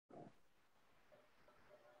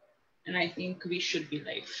And I think we should be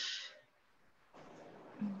live.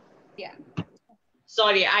 Yeah.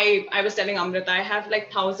 Sorry, I was telling Amrita, I have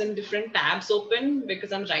like 1,000 different tabs open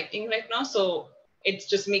because I'm writing right now. So it's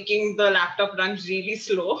just making the laptop run really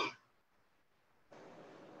slow.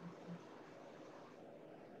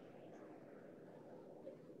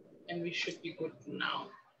 And we should be good now.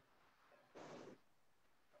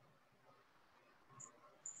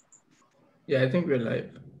 Yeah, I think we're live.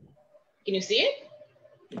 Can you see it?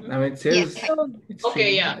 I mean, it says it's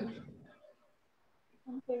Okay, yeah.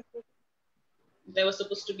 live. There was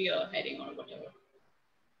supposed to be a heading or whatever.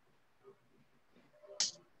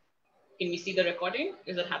 Can we see the recording?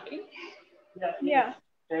 Is it happening? Yeah.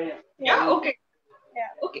 Yeah, okay. Yeah.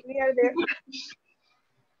 Okay. We are there.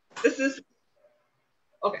 This is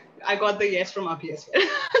okay. I got the yes from Abhi as well.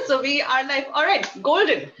 So we are live. All right,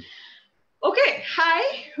 golden. Okay,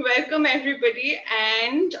 hi, welcome everybody,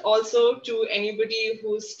 and also to anybody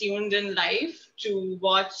who's tuned in live to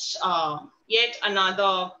watch yet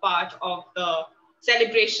another part of the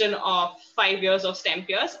celebration of 5 years of STEM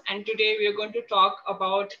Peers. And today we are going to talk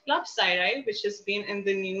about Club SciWri, which has been in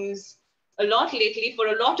the news a lot lately for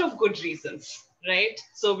a lot of good reasons, right?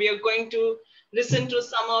 So we are going to listen to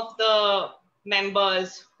some of the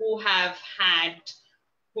members who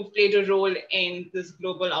played a role in this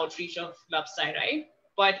global outreach of Club SciWri.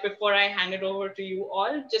 But before I hand it over to you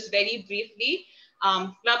all, just very briefly,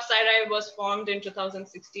 Club SciWri was formed in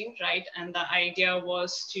 2016, right? And the idea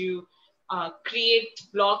was to create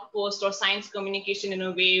blog posts or science communication in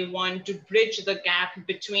a way, one, to bridge the gap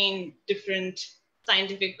between different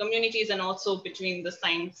scientific communities and also between the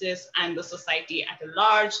sciences and the society at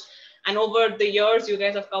large. And over the years, you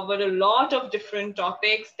guys have covered a lot of different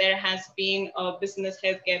topics. There has been a business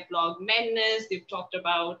healthcare blog, Madness. They've talked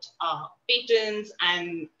about patents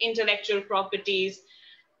and intellectual properties.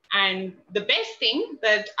 And the best thing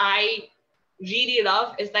that I really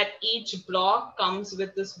love is that each blog comes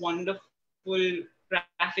with this wonderful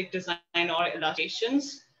graphic design or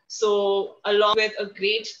illustrations. So along with a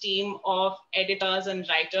great team of editors and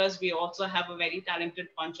writers, we also have a very talented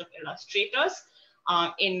bunch of illustrators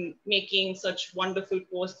in making such wonderful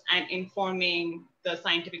posts and informing the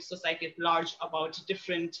scientific society at large about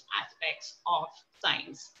different aspects of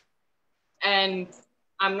science. And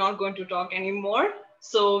I'm not going to talk anymore.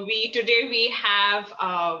 So today we have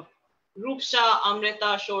Rupsha,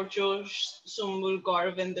 Amrita, Shorcho, Sumbul,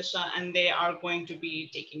 Gaurav, and Disha, and they are going to be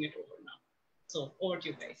taking it over now. So over to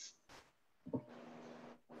you guys.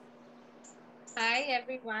 Hi,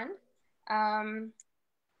 everyone.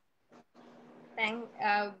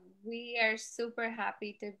 We are super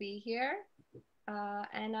happy to be here.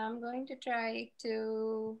 And I'm going to try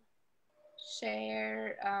to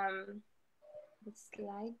share the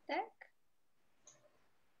slide deck.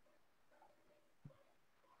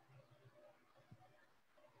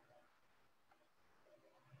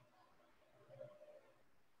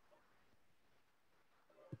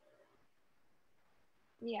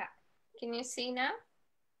 Yeah, can you see now?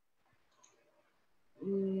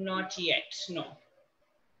 Not yet, no.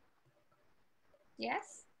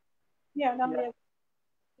 Yes? Yeah, number.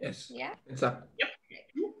 Yes. Yeah? It's up. Yep.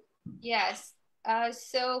 Yes.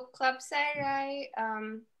 So Club SciWri,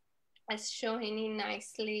 as Shohini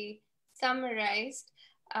nicely summarized,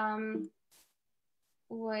 okay,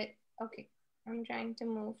 I'm trying to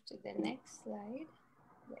move to the next slide.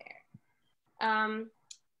 There.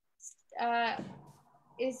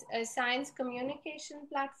 Is a science communication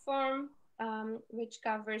platform which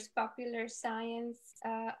covers popular science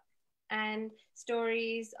and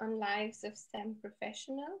stories on lives of STEM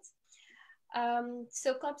professionals.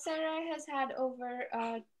 So Club SciWri has had over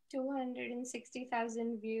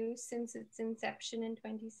 260,000 views since its inception in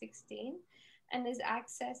 2016 and is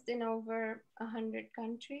accessed in over 100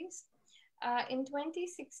 countries. In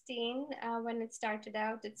 2016, when it started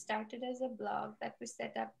as a blog that was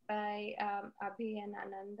set up by Abhi and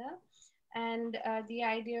Ananda. And the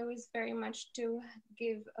idea was very much to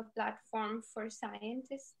give a platform for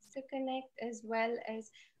scientists to connect as well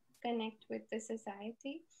as connect with the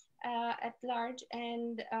society at large.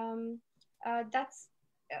 And that's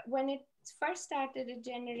when it first started, it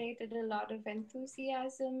generated a lot of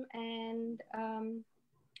enthusiasm and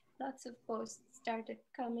lots of posts started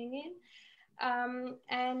coming in.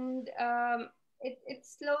 It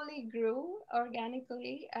slowly grew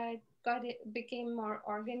organically. Became more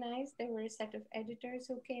organized. There were a set of editors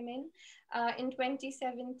who came in. In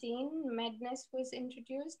 2017, Madness was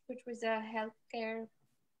introduced, which was a healthcare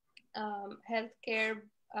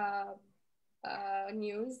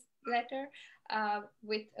newsletter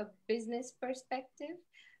with a business perspective.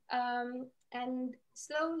 And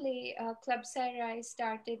slowly, Club SciWri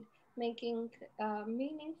started making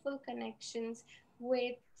meaningful connections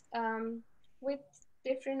with um, with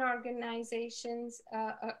different organizations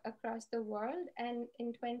across the world. And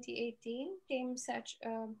in 2018 came such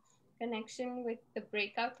a connection with the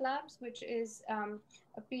Breakout Labs, which is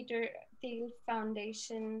a Peter Thiel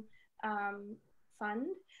Foundation fund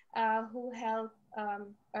who help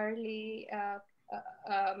early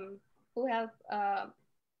who help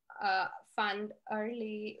fund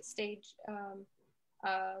early stage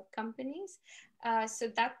companies. So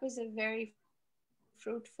that was a very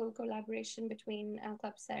fruitful collaboration between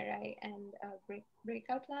Club SciWri and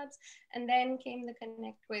Breakout Labs. And then came the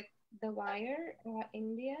connect with The Wire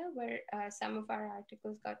India, where some of our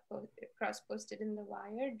articles got cross-posted in The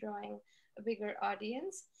Wire, drawing a bigger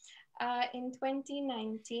audience. In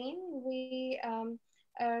 2019, we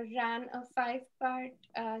ran a 5-part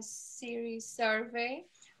series survey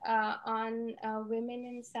on women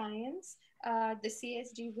in science. The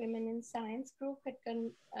CSG Women in Science group had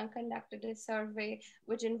conducted a survey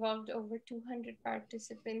which involved over 200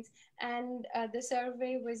 participants. And the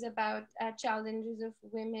survey was about challenges of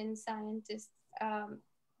women scientists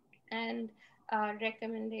and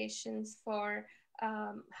recommendations for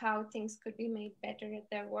how things could be made better at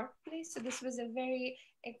their workplace. So this was a very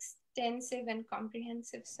extensive and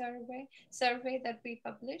comprehensive survey that we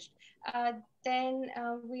published. Then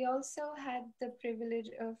we also had the privilege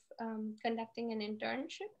of conducting an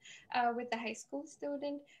internship with a high school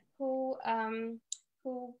student who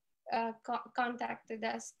contacted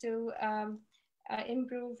us to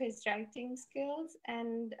improve his writing skills,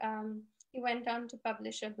 and he went on to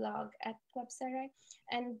publish a blog at Club SciWri.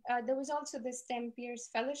 And there was also the STEM Peers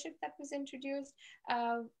Fellowship that was introduced,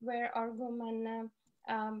 where Argo Manna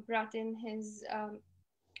brought in his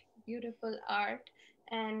beautiful art,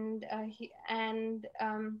 and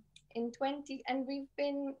in 20, and we've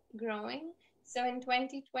been growing. So in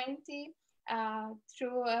 2020,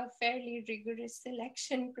 through a fairly rigorous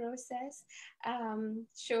selection process,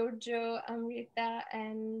 Shoujo, Amrita,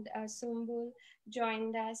 and Sumbul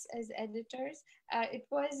joined us as editors. It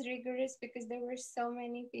was rigorous because there were so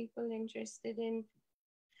many people interested in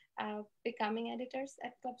becoming editors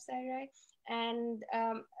at Club SciWri. And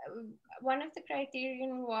one of the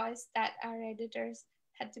criterion was that our editors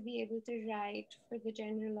had to be able to write for the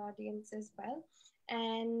general audience as well.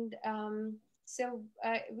 And so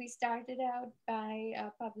we started out by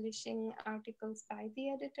publishing articles by the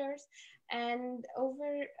editors. And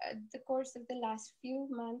over the course of the last few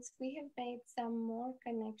months, we have made some more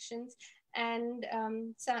connections. And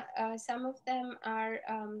some of them are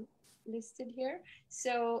listed here.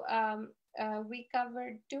 So we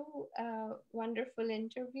covered 2 wonderful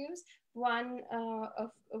interviews. One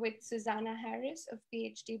with Susanna Harris of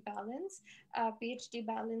PhD Balance. PhD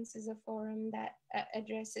Balance is a forum that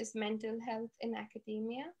addresses mental health in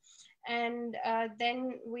academia. And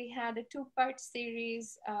then we had a 2-part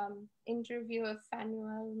series interview of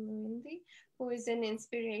Fanuel Muindi, who is an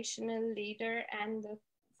inspirational leader and the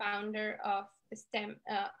founder of the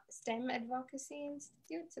STEM Advocacy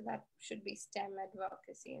Institute. So that should be STEM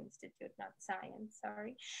Advocacy Institute, not science,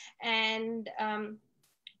 sorry. And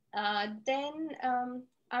then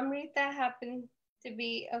Amrita happened to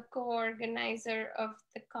be a co-organizer of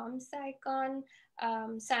the ComSciCon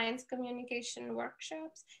science communication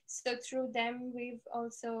workshops. So through them, we've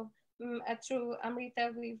also, through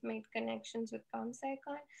Amrita, we've made connections with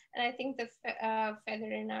ComSciCon. And I think the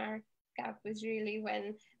feather in our cap was really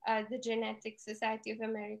when the Genetic Society of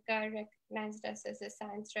America recognized us as a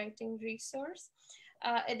science writing resource.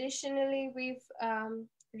 Additionally, we've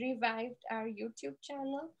revived our YouTube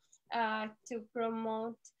channel to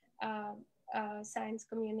promote science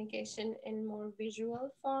communication in more visual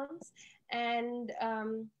forms, and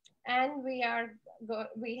we have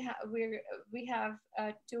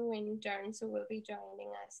 2 interns who will be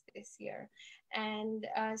joining us this year. And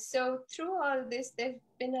so through all this, there's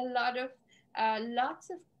been a lot of lots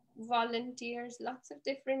of volunteers, lots of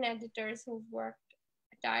different editors who've worked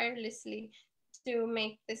tirelessly to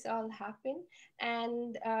make this all happen.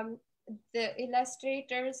 And the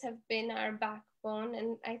illustrators have been our backbone,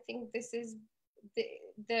 and I think this is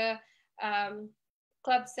the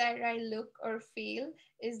Club SciWri look or feel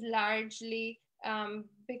is largely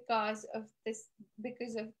because of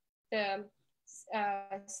the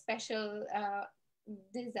special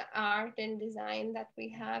art and design that we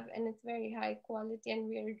have, and it's very high quality, and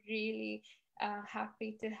we're really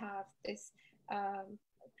happy to have this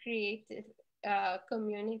creative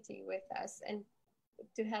community with us and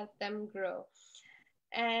to help them grow.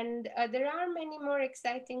 And there are many more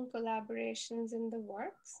exciting collaborations in the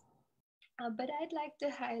works, but I'd like to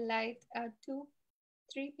highlight 2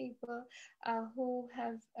 three people who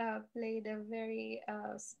have played a very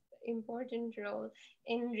important role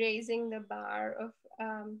in raising the bar of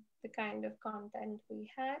the kind of content we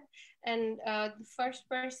had. And the first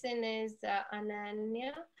person is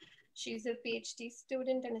Ananya. She's a PhD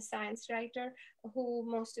student and a science writer who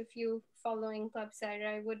most of you following Club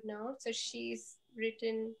SciWri would know. So she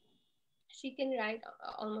can write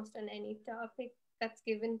almost on any topic that's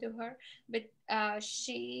given to her, but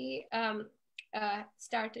she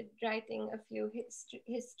started writing a few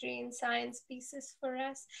history and science pieces for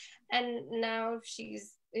us, and now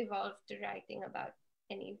she's evolved to writing about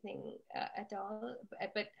anything at all,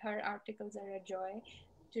 but her articles are a joy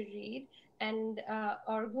to read. And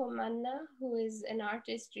Orgo Manna, who is an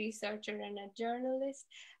artist, researcher, and a journalist.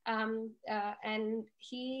 And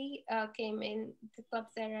he came in to Club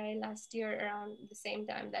SciWri last year around the same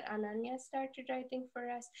time that Ananya started writing for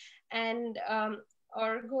us. And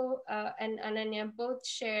Orgo and Ananya both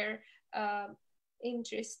share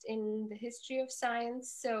interest in the history of science.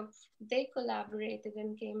 So they collaborated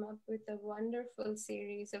and came up with a wonderful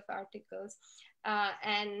series of articles.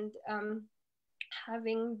 And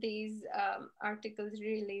having these articles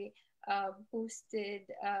really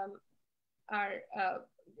boosted our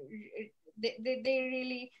they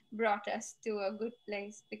really brought us to a good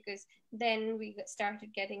place, because then we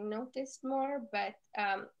started getting noticed more. But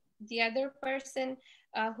the other person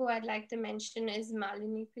who I'd like to mention is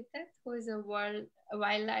Malini Pitat, who is a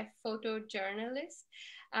wildlife photojournalist.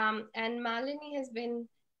 And Malini has been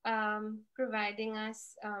providing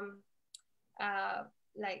us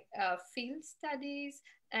field studies,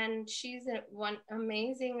 and she's one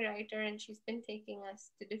amazing writer, and she's been taking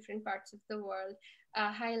us to different parts of the world,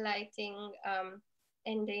 highlighting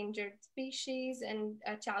endangered species and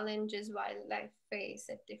challenges wildlife face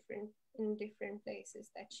in different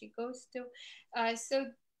places that she goes to.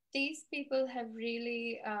 So these people have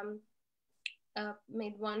really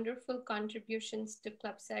made wonderful contributions to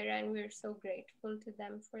Club SciWri, and we're so grateful to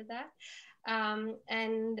them for that.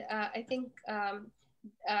 And I think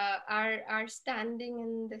our standing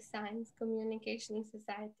in the Science Communication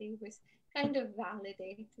Society was kind of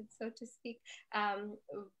validated, so to speak,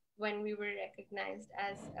 when we were recognized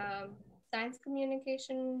as science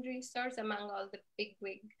communication resource among all the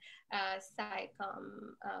bigwig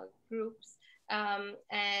SciComm groups.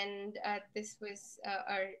 And this was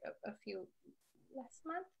a few last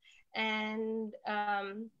month. And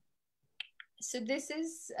so this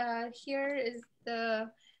is here is the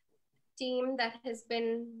team that has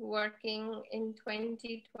been working in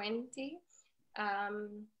 2020.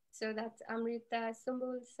 So that's Amrita,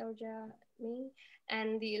 Sumbul, Soja, me,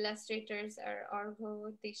 and the illustrators are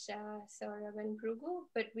Orgo, Disha, Saurabh, and Brugu,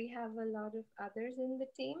 but we have a lot of others in the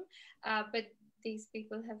team. But these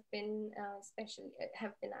people have been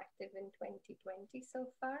active in 2020 so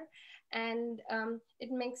far, and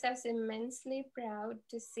it makes us immensely proud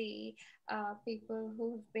to see people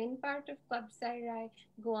who've been part of Club SciWri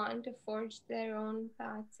go on to forge their own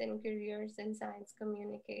paths and careers in science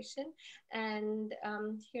communication. And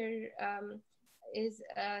here are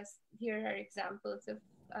examples of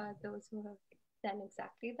those who have done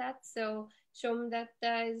exactly that. So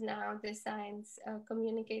Shomdatta is now the Science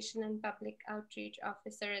Communication and Public Outreach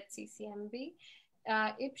Officer at CCMB.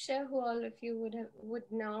 Ipsha, who all of you would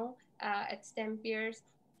know at STEM Peers,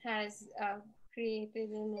 has created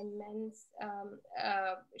an immense.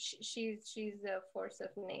 She's a force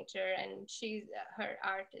of nature, and her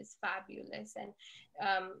art is fabulous. And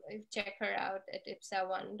check her out at Ipsa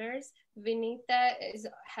Wonders. Vinita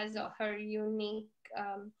has her unique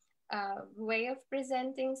way of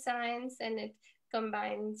presenting science, and it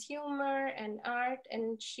combines humor and art,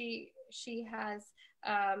 and she has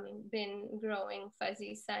been growing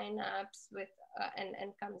fuzzy synapse with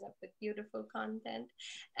and comes up with beautiful content.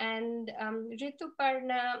 And Ritu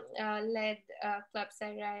Parna led Club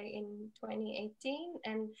SciWri in 2018,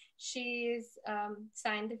 and she is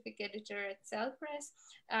scientific editor at Cell Press,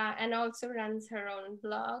 and also runs her own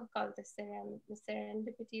blog called the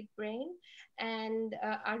Serendipity Brain. And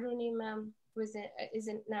Arunima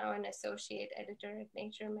isn't now an associate editor at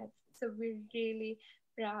NatureMed. So we're really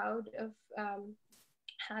proud of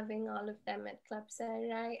having all of them at Club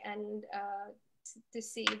SciWri, and to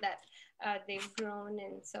see that they've grown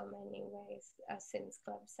in so many ways since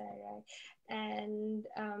Club SciWri. And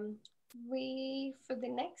for the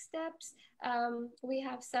next steps, we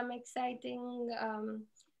have some exciting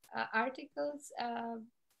articles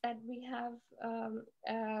that we have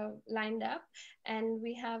lined up, and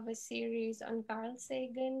we have a series on Carl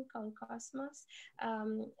Sagan called Cosmos,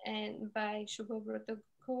 and by Shubhabrata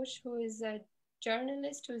Ghosh, who is a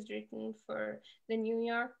journalist who's written for the New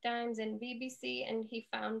York Times and BBC, and he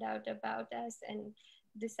found out about us and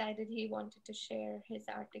decided he wanted to share his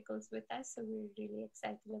articles with us. So we're really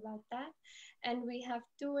excited about that. And we have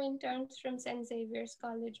 2 interns from St. Xavier's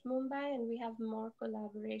College, Mumbai, and we have more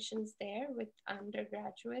collaborations there with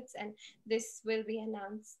undergraduates. And this will be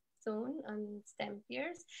announced soon on STEM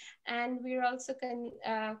Peers. And we're also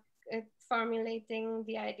formulating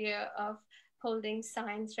the idea of holding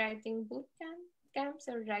science writing boot camps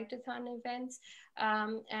or write-a-thon events,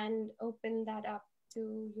 and open that up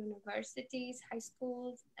to universities, high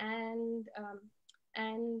schools, and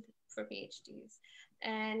for PhDs.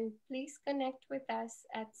 And please connect with us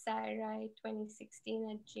at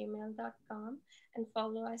SciWri2016@gmail.com and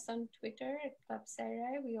follow us on Twitter at Club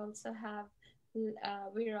SciWri. We also have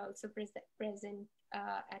we're also present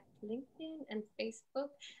at LinkedIn and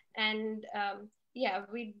Facebook, and yeah,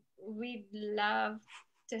 we'd love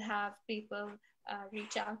to have people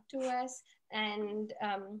reach out to us and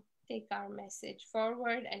take our message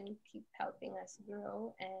forward and keep helping us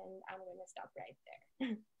grow. And I'm going to stop right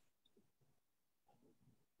there.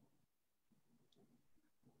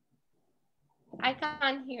 I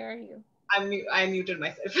can't hear you. I muted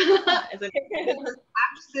myself. This is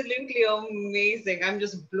absolutely amazing. I'm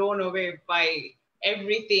just blown away by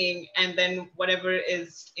everything, and then whatever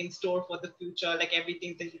is in store for the future, like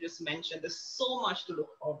everything that you just mentioned. There's so much to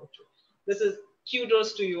look forward to. This is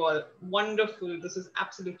kudos to you all. Wonderful. This is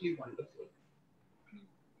absolutely wonderful.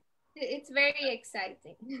 It's very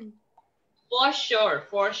exciting. For sure.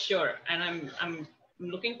 And I'm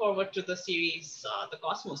looking forward to the series, the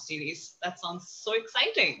Cosmos series. That sounds so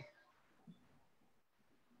exciting.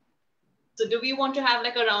 So do we want to have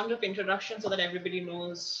like a round of introduction so that everybody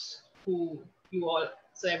knows who you all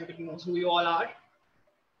are?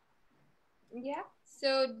 Yeah.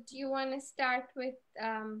 So do you want to start with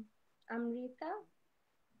Amrita?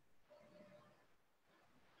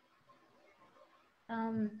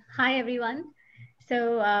 Hi everyone.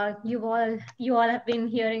 So you all have been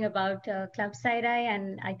hearing about Club SciWri,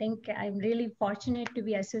 and I think I'm really fortunate to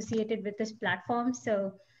be associated with this platform.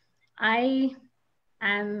 So I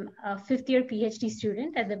am a 5th-year PhD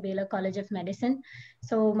student at the Baylor College of Medicine.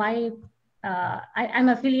 So I'm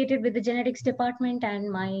affiliated with the genetics department, and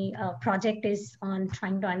my project is on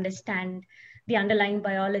trying to understand the underlying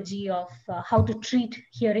biology of how to treat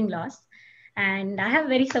hearing loss. And I have a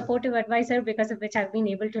very supportive advisor, because of which I've been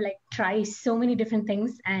able to try so many different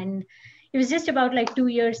things. And it was just about 2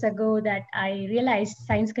 years ago that I realized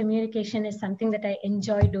science communication is something that I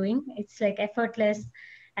enjoy doing. It's effortless,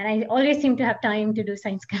 and I always seem to have time to do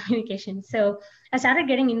science communication. So I started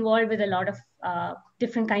getting involved with a lot of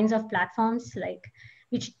different kinds of platforms,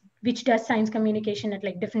 which does science communication at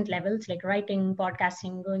different levels, like writing,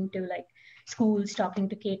 podcasting, going to schools, talking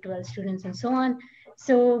to K-12 students, and so on.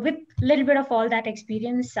 So with a little bit of all that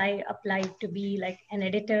experience, I applied to be an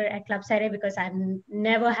editor at Club SciWri, because I've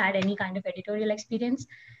never had any kind of editorial experience.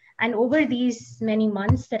 And over these many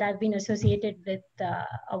months that I've been associated with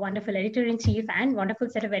a wonderful editor-in-chief and wonderful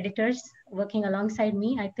set of editors working alongside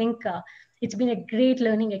me, I think it's been a great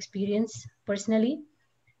learning experience personally.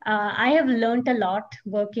 I have learned a lot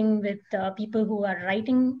working with people who are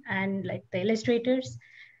writing and the illustrators.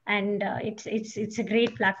 And it's a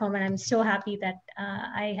great platform, and I'm so happy that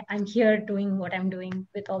I'm here doing what I'm doing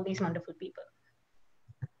with all these wonderful people.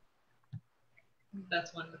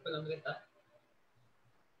 That's wonderful, Amrita.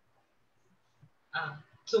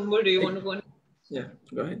 Sumbul, do you want to go on? Yeah,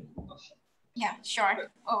 go ahead. Yeah, sure.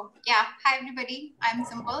 Oh, yeah. Hi, everybody. I'm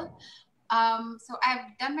Sumbul. So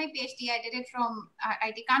I've done my PhD. I did it from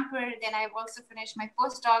IIT Kanpur. Then I've also finished my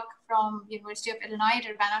postdoc from University of Illinois,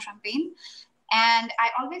 Urbana-Champaign. And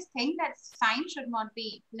I always think that science should not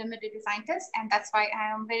be limited to scientists. And that's why I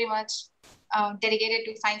am very much dedicated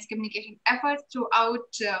to science communication efforts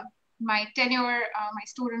throughout my tenure, my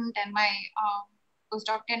student and my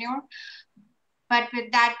postdoc tenure. But with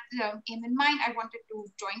that aim in mind, I wanted to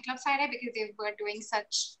join Club SciWri because they were doing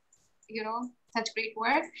such great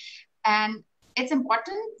work. And it's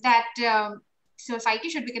important that society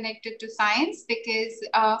should be connected to science, because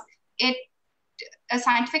a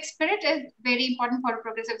scientific spirit is very important for a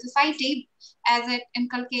progressive society, as it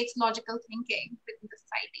inculcates logical thinking within the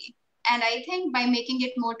society. And I think by making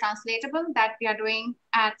it more translatable, that we are doing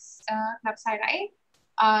at Club SciWri,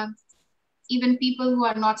 even people who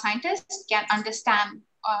are not scientists can understand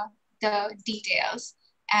the details.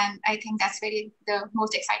 And I think that's the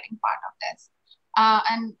most exciting part of this.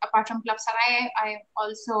 And apart from Club SciWri, I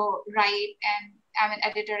also write and I'm an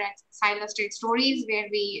editor at SciIllustrate Stories, where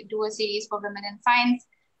we do a series for women in science.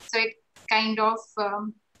 So it kind of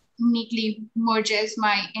neatly merges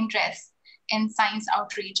my interests in science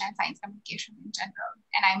outreach and science communication in general.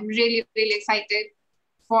 And I'm really, really excited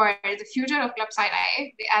for the future of Club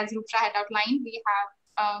SciWri. As Rupsha had outlined, we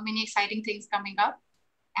have many exciting things coming up,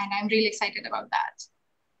 and I'm really excited about that.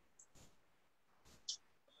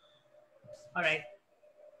 All right.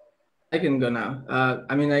 I can go now.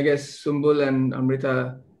 I mean, I guess Sumbul and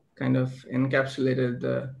Amrita kind of encapsulated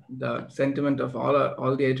the sentiment of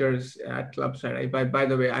all the editors at Club SciWri. By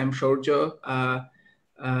the way, I'm Shorjo.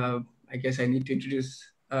 I guess I need to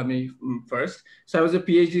introduce me first. So I was a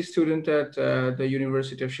PhD student at the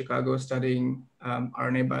University of Chicago studying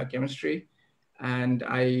RNA biochemistry. And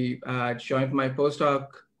I joined my postdoc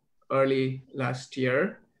early last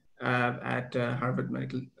year at Harvard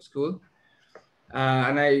Medical School.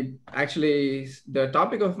 And I actually, the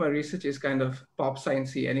topic of my research is kind of pop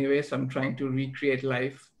sciencey anyway. So I'm trying to recreate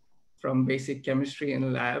life from basic chemistry in a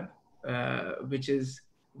lab, which is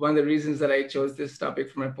one of the reasons that I chose this topic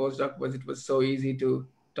for my postdoc was it was so easy to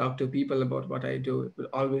talk to people about what I do. It would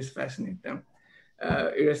always fascinate them,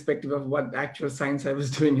 irrespective of what actual science I was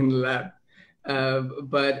doing in the lab.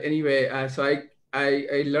 But anyway, so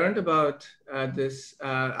I learned about this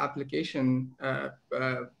application,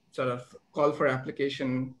 sort of call for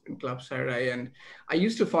application in Club SciWri, and I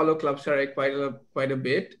used to follow Club SciWri quite a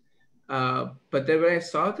bit. But then when I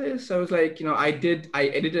saw this, I was like, I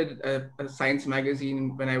edited a science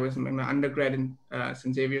magazine when I was in my undergrad in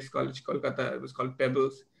St. Xavier's College, Kolkata. It was called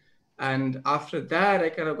Pebbles. And after that, I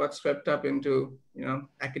kind of got swept up into,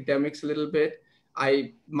 academics a little bit.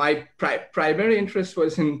 My primary interest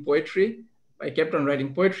was in poetry. I kept on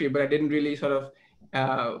writing poetry, but I didn't really sort of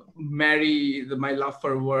marry my love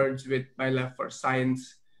for words with my love for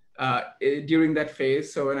science during that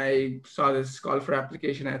phase. So when I saw this call for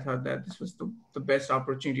application, I thought that this was the best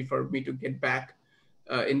opportunity for me to get back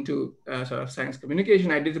into sort of science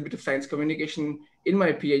communication. I did a bit of science communication in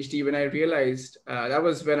my PhD when I realized that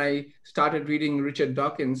was when I started reading Richard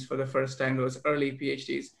Dawkins for the first time, those early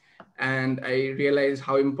PhDs. And I realized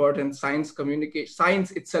how important science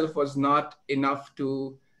itself was not enough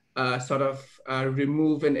to sort of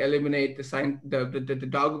remove and eliminate the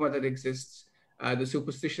dogma that exists, the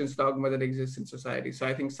superstitions dogma that exists in society. So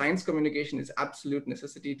I think science communication is absolute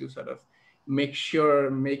necessity to sort of make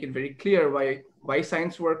it very clear why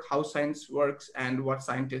science works, how science works, and what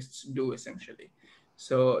scientists do essentially.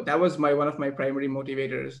 So that was one of my primary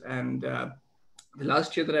motivators. And the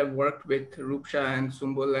last year that I've worked with Rupsha and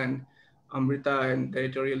Sumbul and Amrita and the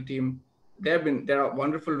editorial team, they are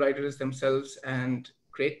wonderful writers themselves and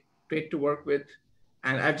great to work with.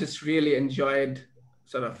 And I've just really enjoyed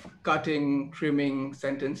sort of cutting, trimming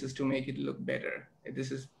sentences to make it look better. This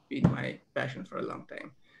has been my passion for a long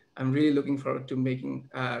time. I'm really looking forward to making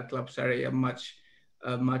Club SciWri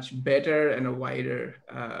a much better and a wider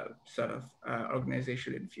sort of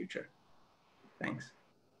organization in the future. Thanks.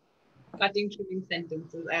 Cutting, trimming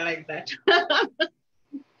sentences. I like that.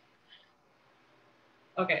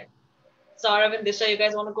 Okay. Saurav and Disha, you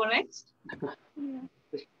guys want to go next? Yeah.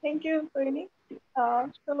 Thank you, Sohini.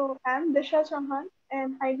 So I'm Disha Chauhan,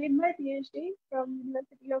 and I did my PhD from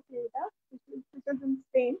University of Lleida, which is in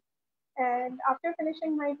Spain. And after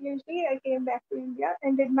finishing my PhD, I came back to India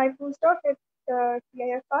and did my postdoc at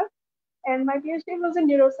CIFR. And my PhD was in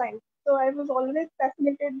neuroscience. So I was always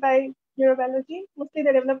fascinated by neurobiology, mostly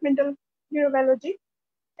the developmental neurobiology.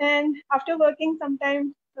 And after working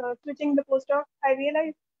sometime, switching the postdoc, I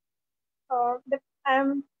realized that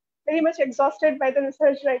I'm very much exhausted by the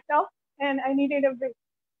research right now, and I needed a break.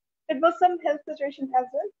 It was some health situation as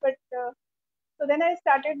well, but so then I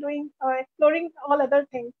started exploring all other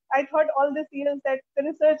things. I thought all these years that the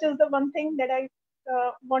research is the one thing that I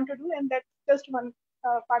want to do, and that's just one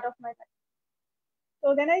part of my life.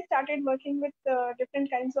 So then I started working with different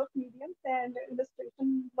kinds of mediums, and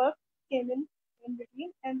illustration work came in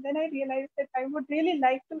between. And then I realized that I would really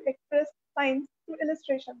like to express science through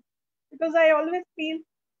illustration, because I always feel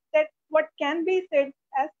that what can be said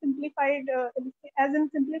as simplified, as in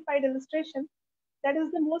simplified illustration, that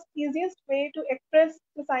is the most easiest way to express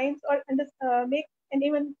the science or make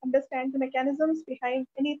anyone understand the mechanisms behind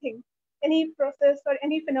anything, any process or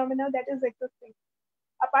any phenomena that is existing.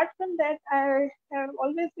 Apart from that, I have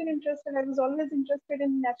always been interested, I was always interested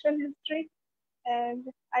in natural history, and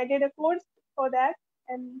I did a course for that.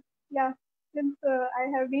 And yeah, since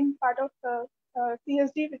I have been part of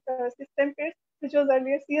CSD with system phase, which was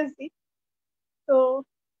earlier CSD. So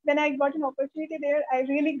when I got an opportunity there, I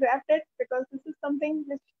really grabbed it because this is something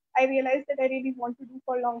which I realized that I really want to do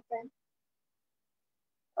for a long time.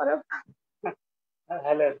 Saurabh?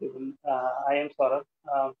 Hello everyone, I am Saurabh.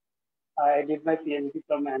 I did my PhD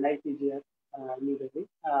from NITGR New Delhi,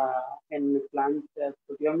 in plant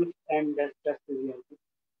proteomics and stress physiology.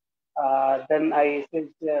 Then I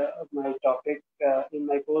switched my topic in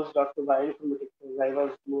my postdoc to bioinformatics because I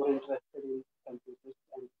was more interested in computers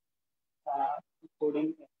and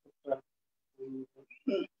coding, etc. And,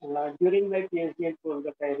 during my PhD and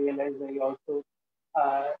postdoc, I realized I also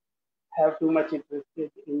uh, have too much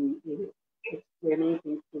interested in explaining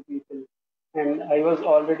things to people. And I was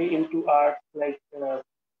already into art, like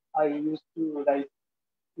I used to write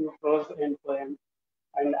few prose and poems,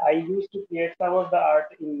 and I used to create some of the art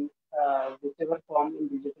in whichever form in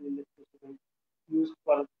digital illustration I used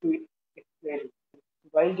for to explain.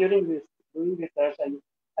 While during this doing research,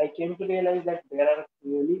 I came to realize that there are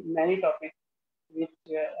many topics which,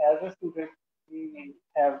 as a student, we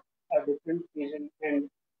have a different vision, and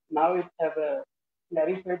now it have a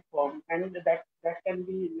clarified form, and that can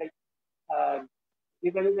be like uh,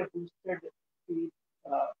 given in a boosted speed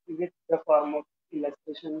with the form of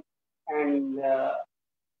illustration, and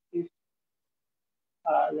if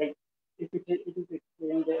like if it is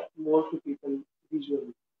explained more to people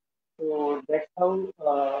visually. So that's how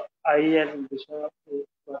I and Disha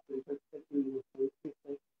got interested in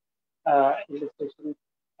illustration,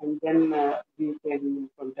 and then we came in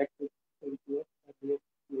contact with NPS,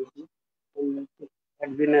 and it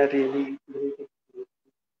had been a really great experience.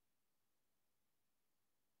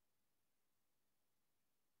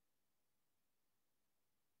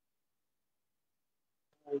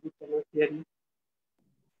 We cannot hear you.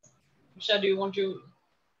 Usha, do you want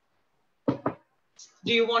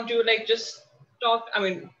to like just talk? I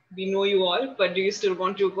mean, we know you all, but do you still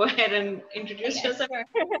want to go ahead and introduce Yeah, yourself? sure.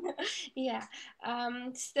 Yeah.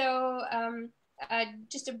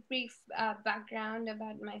 Just a brief background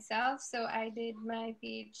about myself. So I did my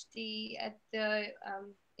PhD at the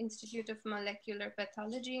Institute of Molecular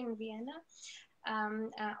Pathology in Vienna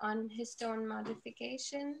on histone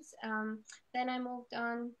modifications. Then I moved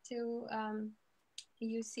on to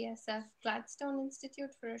UCSF Gladstone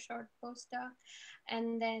Institute for a short postdoc,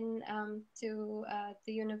 and then the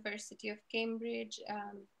University of Cambridge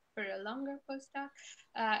for a longer postdoc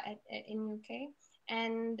in UK.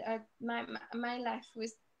 And my life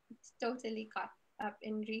was totally caught up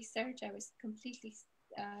in research. I was completely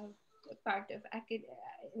part of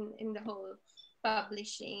in the whole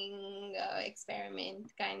publishing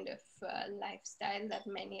experiment kind of lifestyle that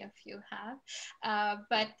many of you have.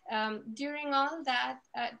 But during all that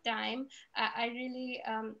time, I really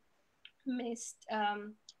missed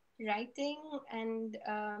writing and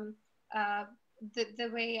the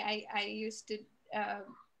way I used to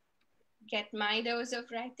get my dose of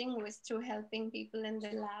writing was through helping people in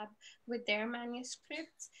the lab with their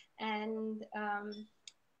manuscripts.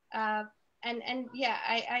 Uh, and yeah,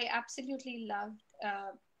 I absolutely loved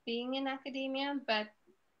being in academia, but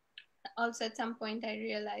also at some point I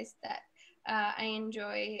realized that I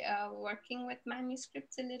enjoy working with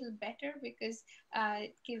manuscripts a little better because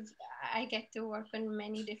I get to work on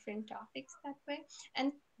many different topics that way.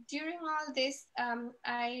 And during all this,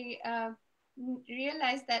 I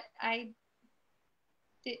realized that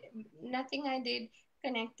nothing I did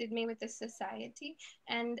connected me with the society,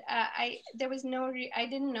 and there was I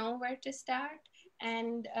didn't know where to start.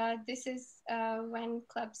 And this is when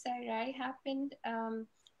Club SciWri happened.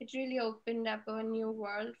 It really opened up a new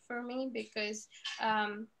world for me because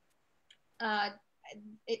um, uh,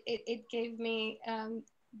 it gave me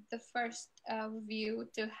the first view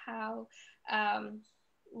to how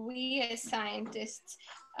we as scientists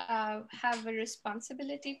have a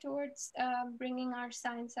responsibility towards bringing our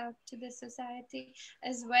science out to the society,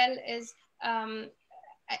 as well as um,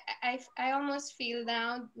 I almost feel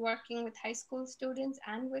now working with high school students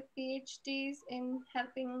and with PhDs in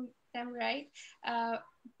helping them write.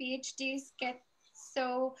 PhDs get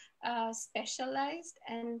so specialized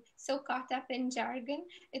and so caught up in jargon,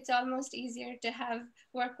 it's almost easier to have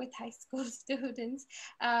work with high school students.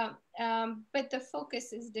 But the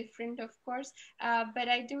focus is different, of course. But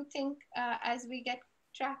I do think as we get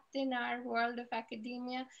trapped in our world of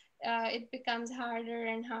academia, it becomes harder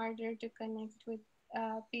and harder to connect with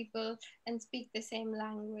people and speak the same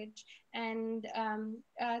language. And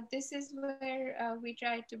this is where we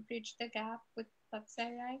try to bridge the gap with Club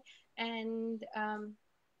SciWri, and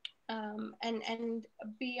and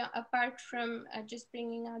be apart from just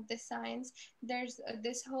bringing out the science, there's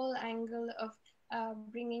this whole angle of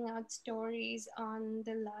bringing out stories on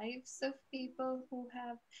the lives of people who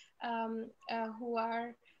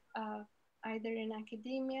are either in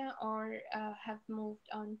academia or have moved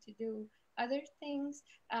on to do other things,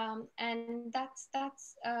 and that's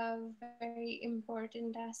a very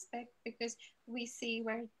important aspect, because we see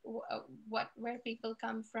where people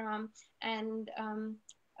come from, and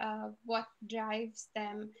what drives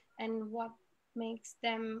them, and what makes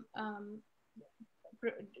them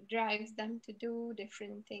drives them to do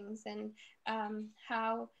different things, and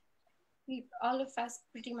how all of us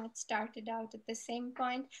pretty much started out at the same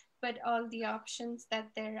point, but all the options that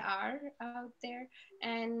there are out there,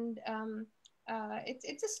 and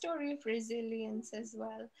it's a story of resilience as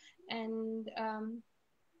well, and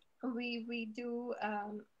we do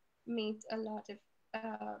meet a lot of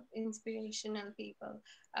inspirational people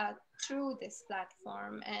through this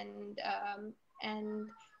platform, and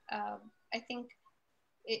I think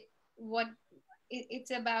it what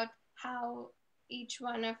it's about how each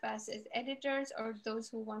one of us as editors, or those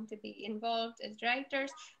who want to be involved as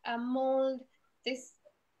writers, mold this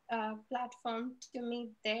platform to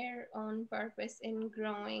meet their own purpose in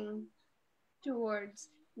growing towards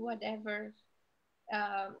whatever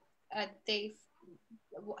uh, they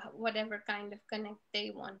whatever kind of connect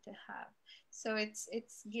they want to have. So it's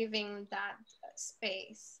giving that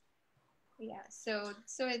space. Yeah, so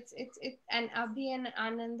it's and Abhi and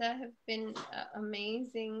Ananda have been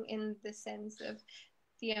amazing in the sense of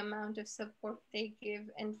the amount of support they give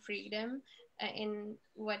and freedom in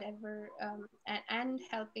whatever, and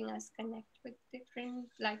helping us connect with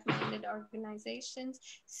different like-minded organizations.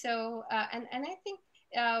 So and I think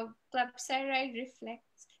Club SciWri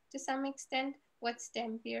reflects to some extent what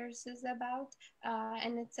STEM Peers is about,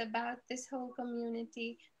 and it's about this whole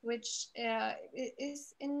community which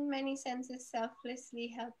is in many senses selflessly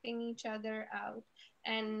helping each other out,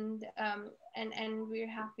 and we're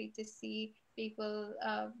happy to see people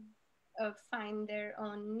find their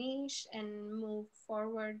own niche and move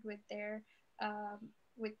forward with their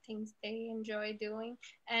with things they enjoy doing,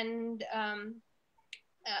 and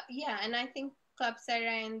yeah, and I think Club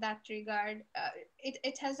SciWri in that regard,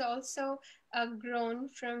 it has also grown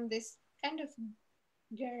from this kind of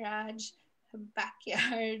garage,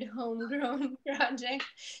 backyard, homegrown project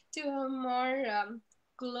to a more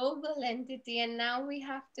global entity. And now we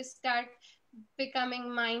have to start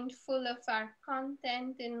becoming mindful of our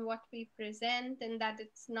content and what we present, and that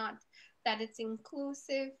it's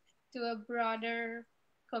inclusive to a broader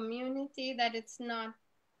community, that it's not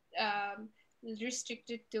um,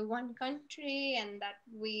 restricted to one country, and that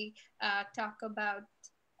we talk about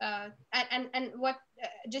and what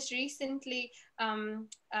just recently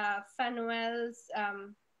Fanuel's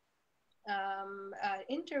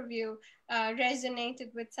interview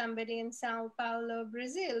resonated with somebody in Sao Paulo,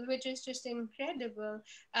 Brazil, which is just incredible.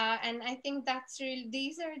 And I think that's real.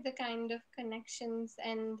 These are the kind of connections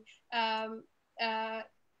and uh,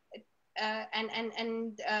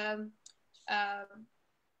 and uh,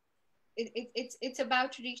 it's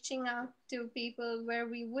about reaching out to people where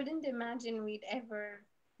we wouldn't imagine we'd ever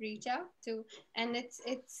reach out to, and it's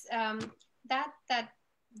that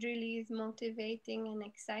really is motivating and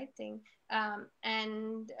exciting,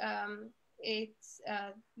 and it's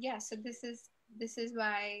yeah. So this is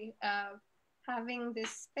why having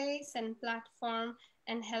this space and platform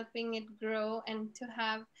and helping it grow, and to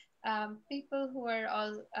have people who are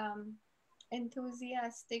all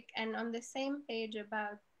enthusiastic and on the same page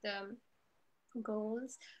about the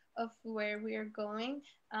goals of where we are going,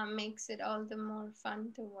 makes it all the more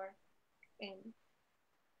fun to work in.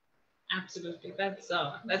 Absolutely,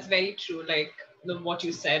 that's very true. Like what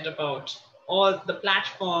you said about all the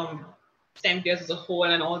platform, STEM Peers as a whole,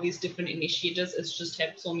 and all these different initiatives, it's just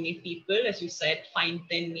helped so many people, as you said, find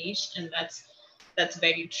their niche, and that's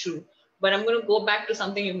very true. But I'm going to go back to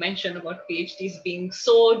something you mentioned about PhDs being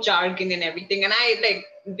so jargon and everything. And I, like,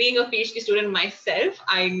 being a PhD student myself,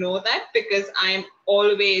 I know that because I'm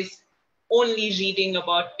always only reading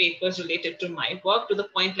about papers related to my work, to the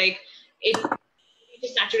point like it a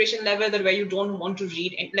saturation level that where you don't want to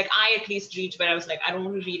read, and like I at least reached where I was like, I don't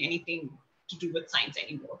want to read anything to do with science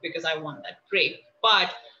anymore because I want that break.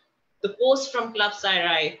 But the posts from Club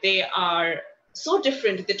SciWri, they are so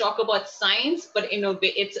different. They talk about science, but in a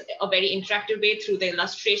way, it's a very interactive way through the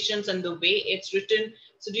illustrations and the way it's written.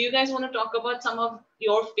 So do you guys want to talk about some of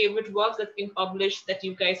your favorite works that's been published that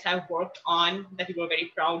you guys have worked on that you were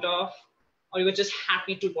very proud of, or you were just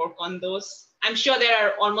happy to work on those? I'm sure there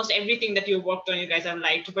are almost everything that you worked on you guys have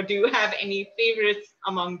liked, but do you have any favorites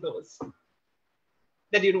among those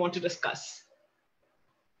that you'd want to discuss?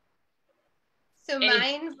 So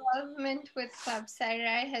my involvement with Club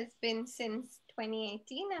SciWri has been since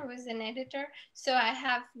 2018, I was an editor. So I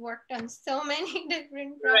have worked on so many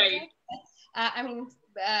different projects. Right. I mean,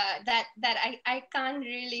 I can't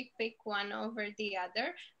really pick one over the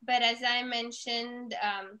other. But as I mentioned,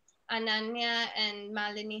 Ananya and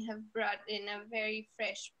Malini have brought in a very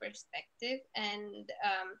fresh perspective, and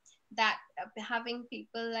that having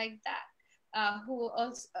people like that who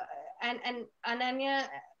also and Ananya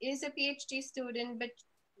is a PhD student,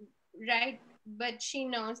 but she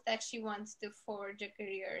knows that she wants to forge a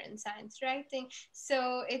career in science writing.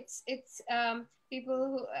 So it's people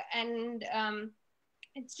who and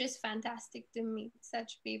it's just fantastic to meet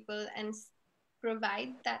such people and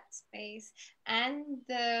provide that space and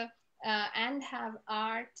the and have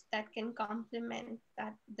art that can complement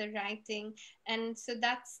that the writing. And so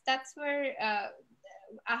that's where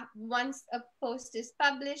once a post is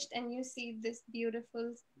published and you see this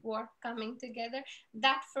beautiful work coming together,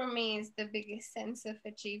 that for me is the biggest sense of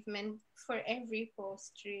achievement for every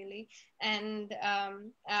post, really. And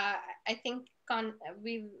I think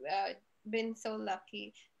we've been so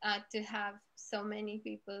lucky to have so many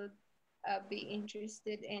people be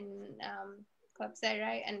interested in Club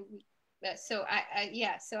SciWri, and so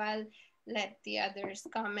so I'll let the others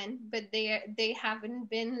comment, but they haven't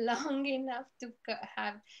been long enough to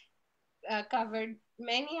have covered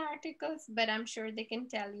many articles, but I'm sure they can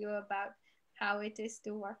tell you about how it is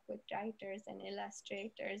to work with writers and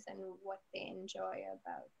illustrators and what they enjoy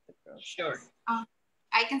about the process. Sure.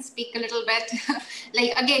 I can speak a little bit.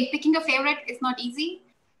 Like, again, picking a favorite is not easy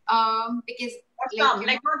because not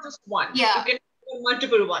just one. Yeah. You can do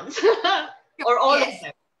multiple ones or all of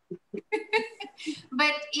them.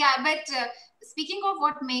 But speaking of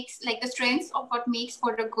what makes, like, the strengths of what makes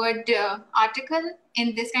for a good article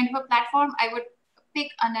in this kind of a platform, I would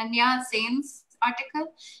pick Ananya Sen's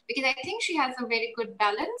article because I think she has a very good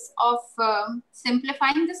balance of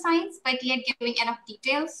simplifying the science, but yet giving enough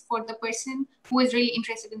details for the person who is really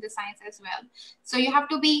interested in the science as well. So you have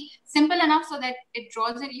to be simple enough so that it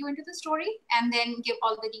draws you into the story, and then give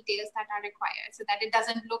all the details that are required so that it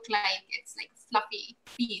doesn't look like it's like a fluffy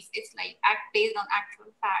piece. It's like based on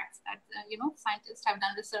actual facts that scientists have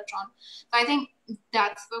done research on. So I think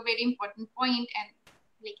that's a very important point, and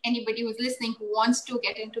like anybody who's listening who wants to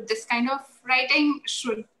get into this kind of writing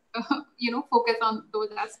should focus on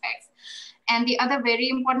those aspects. And the other very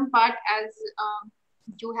important part, as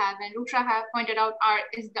you have and Rutra have pointed out,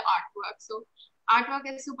 is the artwork. So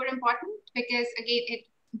artwork is super important because, again, it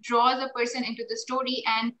draws a person into the story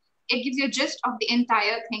and it gives you a gist of the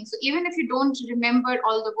entire thing. So even if you don't remember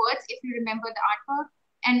all the words, if you remember the artwork,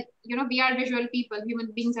 and we are visual people,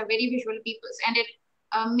 human beings are very visual people, and it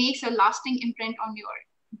makes a lasting imprint on your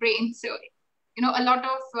brain. So a lot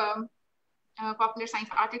of popular science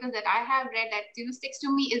articles that I have read that sticks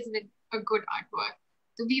to me is with a good artwork.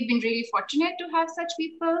 So we've been really fortunate to have such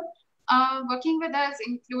people working with us,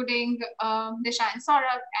 including Disha and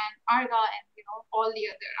Saurabh and Arga and all the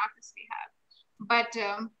other artists we have. But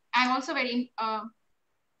I'm also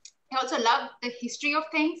I also love the history of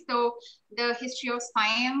things. So the history of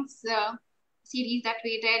science series that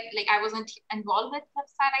we did, like I wasn't involved with Club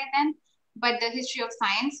SciWri then, but the history of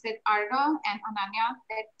science with Arga and Ananya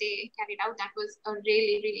that they carried out, that was a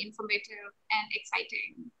really, really informative and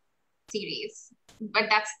exciting series. But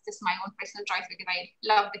that's just my own personal choice because I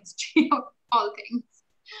love the history of all things.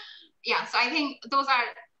 Yeah, so I think those are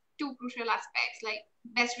two crucial aspects, like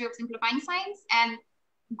best way of simplifying science and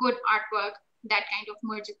good artwork that kind of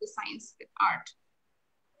merges the science with art.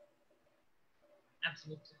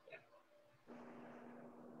 Absolutely.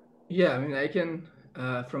 Yeah, I mean, I can,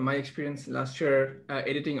 from my experience last year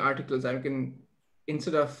editing articles, I can,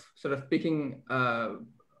 instead of sort of picking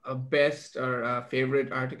a best or a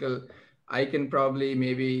favorite article, I can probably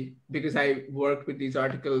maybe, because I worked with these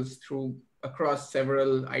articles across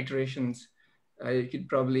several iterations, you could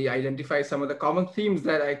probably identify some of the common themes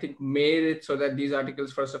that I think made it so that these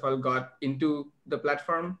articles, first of all, got into the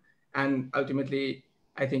platform, and ultimately,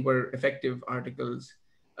 I think were effective articles.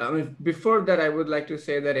 Before that, I would like to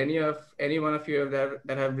say that any one of you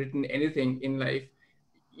that have written anything in life,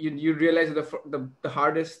 you realize that the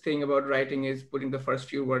hardest thing about writing is putting the first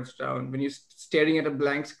few words down. When you're staring at a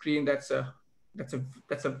blank screen, that's a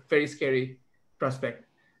very scary prospect.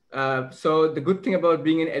 So the good thing about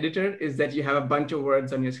being an editor is that you have a bunch of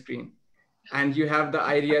words on your screen and you have the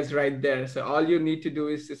ideas right there. So all you need to do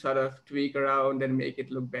is to sort of tweak around and make it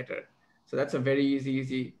look better. So that's a very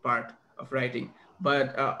easy part of writing,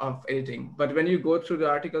 but of editing. But when you go through the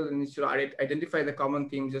article and you identify the common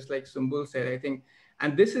themes, just like Sumbul said, I think,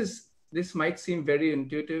 and this might seem very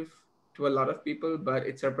intuitive to a lot of people, but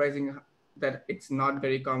it's surprising that it's not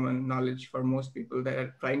very common knowledge for most people that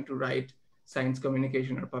are trying to write science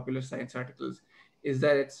communication or popular science articles is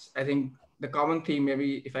that it's, I think the common theme,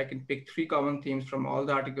 maybe if I can pick three common themes from all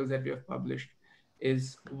the articles that we have published,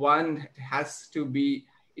 is one, it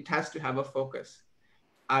has to have a focus.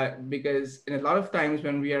 Because in a lot of times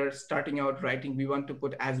when we are starting out writing, we want to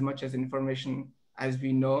put as much as information as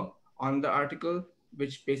we know on the article,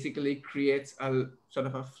 which basically creates a sort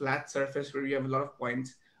of a flat surface where we have a lot of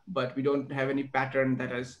points, but we don't have any pattern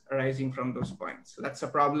that is arising from those points. So that's a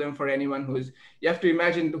problem for anyone who's, you have to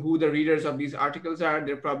imagine who the readers of these articles are.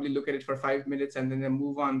 They'll probably look at it for 5 minutes and then they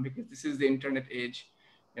move on, because this is the internet age,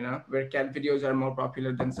 where cat videos are more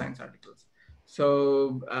popular than science articles.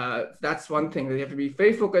 So that's one thing. You have to be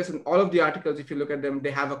very focused on all of the articles. If you look at them,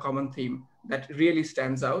 they have a common theme that really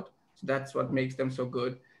stands out. So that's what makes them so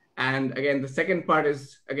good. And again, the second part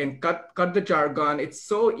is, again, cut the jargon. It's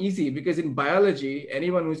so easy because in biology,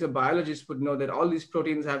 anyone who's a biologist would know that all these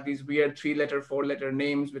proteins have these weird 3-letter, 4-letter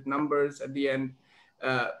names with numbers at the end.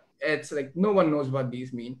 It's like no one knows what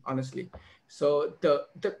these mean, honestly. So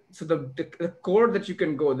the core that you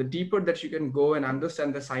can go, the deeper that you can go and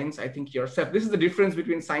understand the science, I think yourself, this is the difference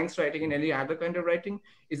between science writing and any other kind of writing,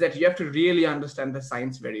 is that you have to really understand the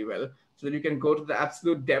science very well so that you can go to the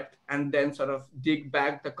absolute depth and then sort of dig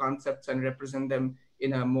back the concepts and represent them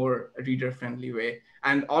in a more reader-friendly way.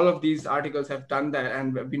 And all of these articles have done that,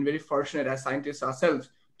 and we've been very fortunate as scientists ourselves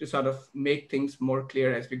to sort of make things more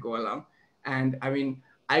clear as we go along. And I mean,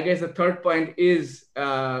 I guess the third point is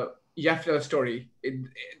you have to tell a story.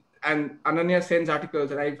 And Ananya Sen's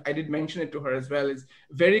articles, and I did mention it to her as well, is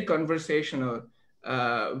very conversational,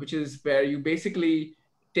 which is where you basically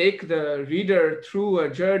take the reader through a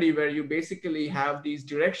journey where you basically have these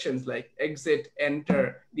directions like exit,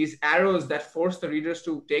 enter, these arrows that force the readers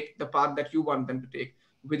to take the path that you want them to take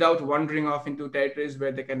without wandering off into territories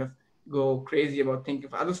where they kind of go crazy about thinking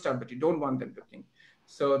of other stuff that you don't want them to think.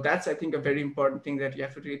 So that's, I think, a very important thing, that you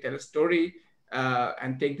have to really tell a story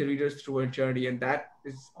and take the readers through a journey. And that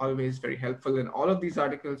is always very helpful. And all of these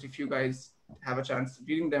articles, if you guys have a chance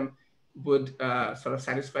reading them, would sort of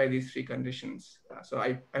satisfy these three conditions. So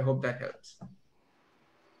I hope that helps.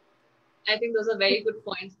 I think those are very good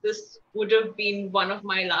points. This would have been one of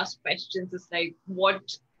my last questions, is like, what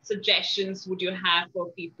suggestions would you have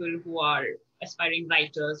for people who are aspiring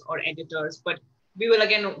writers or editors? But we will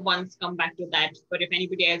again once come back to that. But if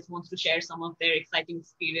anybody else wants to share some of their exciting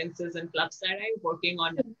experiences in Club SciWri working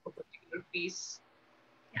on a particular piece.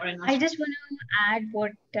 I just want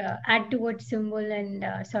to add to what Sumbul and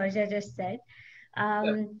Sarja just said.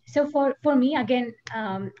 So for me, again,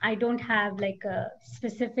 I don't have like a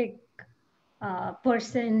specific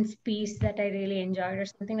person's piece that I really enjoyed or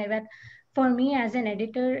something like that. For me as an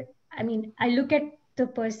editor, I mean, I look at the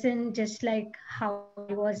person just like how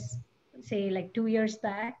I was, say, like 2 years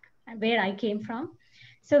back, where I came from.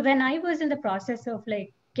 So when I was in the process of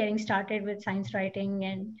like getting started with science writing,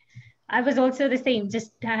 and I was also the same,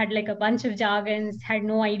 just had like a bunch of jargons, had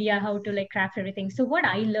no idea how to like craft everything. So what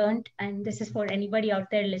I learned, and this is for anybody out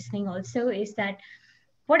there listening also, is that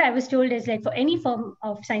what I was told is like for any form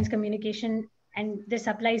of science communication, and this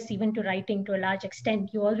applies even to writing to a large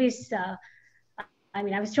extent, you always, I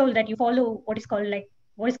mean, I was told that you follow what is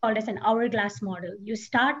called as an hourglass model. You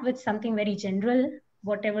start with something very general,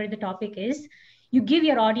 whatever the topic is. You give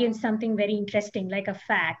your audience something very interesting, like a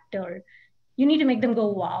fact, or you need to make them go,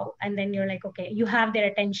 wow. And then you're like, okay, you have their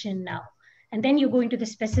attention now. And then you go into the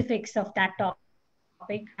specifics of that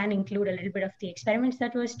topic and include a little bit of the experiments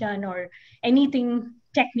that was done or anything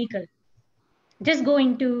technical. Just go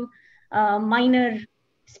into minor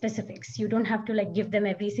specifics. You don't have to like give them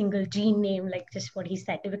every single gene name, like just what he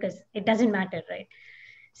said, because it doesn't matter, right?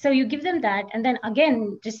 So you give them that, and then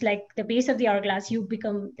again, just like the base of the hourglass, you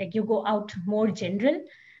become like, you go out more general,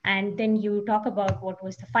 and then you talk about what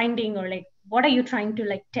was the finding, or like what are you trying to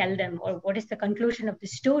like tell them, or what is the conclusion of the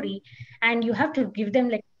story, and you have to give them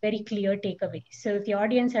like very clear takeaway. So if the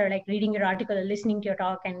audience are like reading your article or listening to your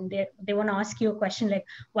talk, and they want to ask you a question like,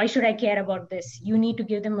 why should I care about this, you need to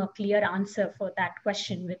give them a clear answer for that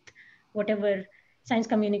question with whatever science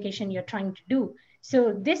communication you're trying to do.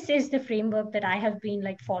 So this is the framework that I have been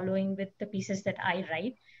like following with the pieces that I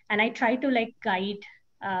write, and I try to like guide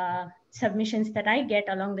submissions that I get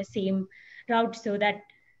along the same route, so that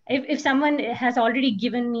if someone has already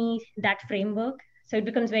given me that framework, so it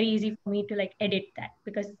becomes very easy for me to like edit that,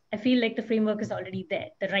 because I feel like the framework is already there,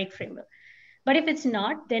 the right framework. But if it's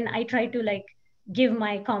not, then I try to like give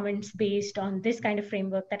my comments based on this kind of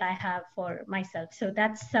framework that I have for myself. So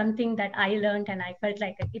that's something that I learned, and I felt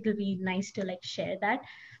like it will be nice to like share that.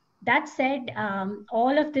 That said,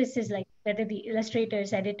 all of this is like, whether the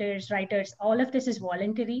illustrators, editors, writers, all of this is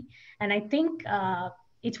voluntary. And I think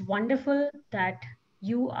it's wonderful that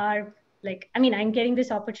you are like, I mean, I'm getting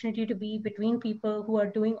this opportunity to be between people who are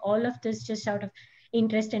doing all of this just out of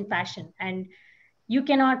interest and passion. And you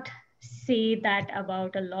cannot say that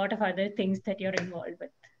about a lot of other things that you're involved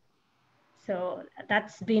with. So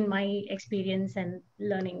that's been my experience and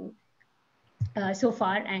learning so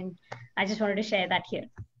far. And I just wanted to share that here.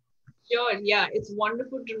 Sure. Yeah. It's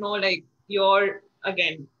wonderful to know, like, your,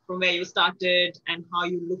 again, from where you started and how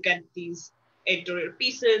you look at these editorial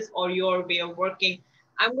pieces or your way of working.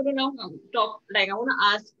 I'm going to now talk, like, I want to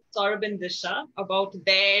ask Saurabh and Disha about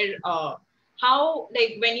their, how,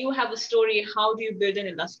 like, when you have a story, how do you build an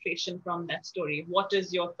illustration from that story? What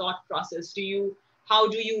is your thought process? How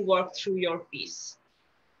do you work through your piece?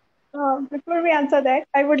 Before we answer that,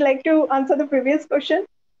 I would like to answer the previous question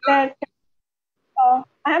that I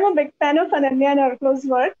am a big fan of Ananya and Arko's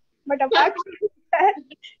work, but apart from that,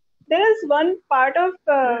 there is one part of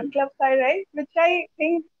Club SciWri which I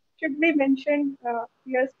think should be mentioned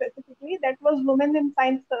here specifically. That was Women in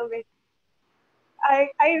Science Survey.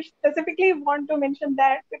 I specifically want to mention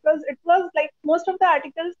that because it was like most of the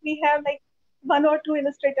articles we have like one or two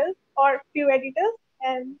illustrators or few editors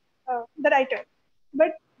and the writer.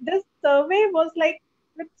 But this survey was like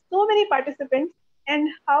with so many participants and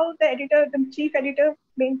how the editor, the chief editor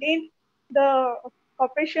maintained the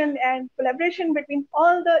cooperation and collaboration between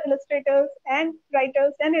all the illustrators and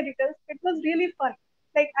writers and editors. It was really fun.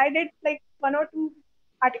 Like I did like one or two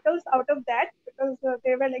articles out of that because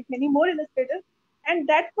there were like many more illustrators and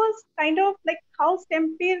that was kind of like how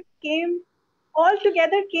Stampede came all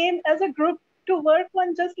together came as a group to work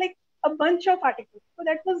on just like a bunch of articles. So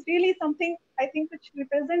that was really something I think which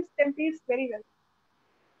represents Stampede very well.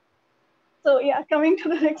 So yeah, coming to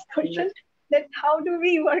the next question, that how do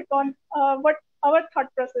we work on what our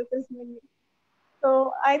thought process is mainly.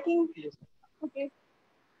 So I think, okay.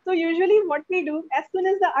 So usually what we do, as soon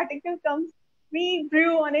as the article comes, we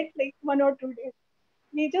brew on it like 1 or 2 days.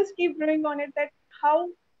 We just keep brewing on it that how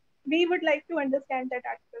we would like to understand that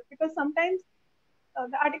article because sometimes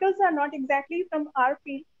the articles are not exactly from our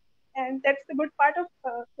field and that's the good part of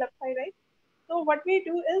Club SciWri. So what we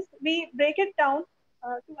do is we break it down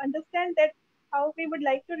to understand that how we would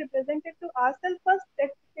like to represent it to ourselves first, that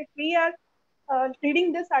if we are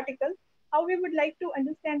reading this article, how we would like to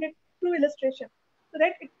understand it through illustration so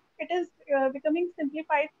that it is becoming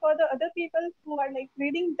simplified for the other people who are like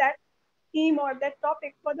reading that theme or that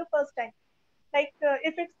topic for the first time. Like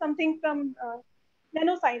if it's something from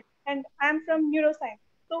nanoscience and I'm from neuroscience,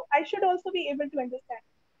 so I should also be able to understand.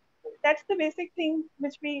 That's the basic thing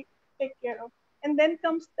which we take care of. And then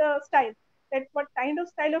comes the style, that what kind of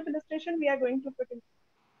style of illustration we are going to put in.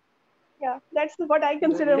 Yeah, that's what I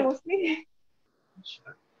consider mostly.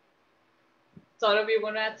 Sure. Saurabh, you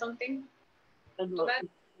want to add something? No,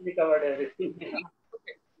 we covered everything.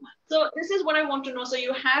 Okay. So this is what I want to know. So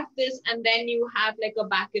you have this, and then you have like a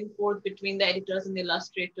back and forth between the editors and the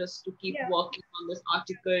illustrators to keep working on this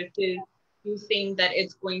article till you think that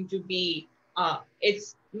it's going to be,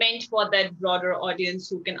 it's meant for that broader audience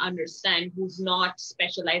who can understand, who's not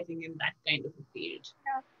specializing in that kind of a field.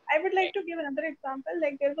 Yeah. I would like to give another example.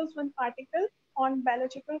 Like there was one article on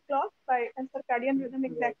biological clock by and circadian rhythm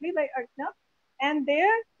exactly by Archana. And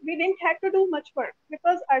there we didn't have to do much work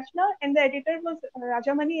because Archana and the editor was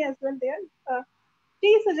Rajamani as well there.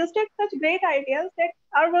 She suggested such great ideas that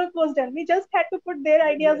our work was done. We just had to put their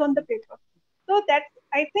ideas on the paper. So that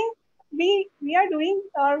I think we are doing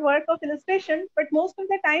our work of illustration, but most of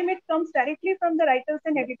the time it comes directly from the writers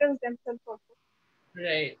and editors themselves also.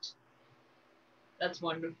 Right. That's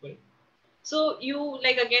wonderful. So you,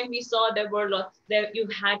 like, again, we saw there were lots there,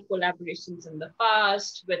 you've had collaborations in the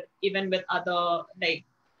past with even with other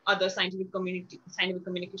scientific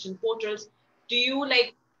communication portals. Do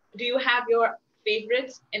you have your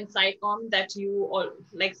favorites in SciComm that you all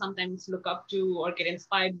like sometimes look up to or get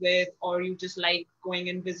inspired with, or you just like going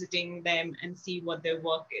and visiting them and see what their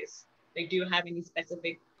work is? Like, do you have any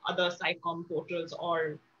specific other SciComm portals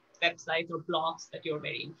or websites or blogs that you're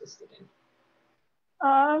very interested in?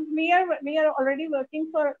 We are already working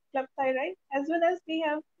for Club SciWri as well as we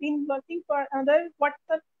have been working for another what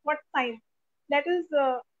science. That is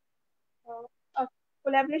a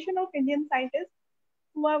collaboration of Indian scientists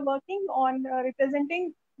who are working on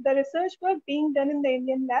representing the research work being done in the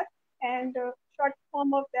Indian lab and short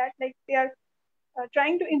form of that, like they are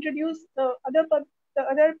trying to introduce the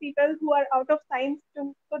other people who are out of science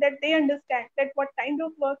so that they understand that what kind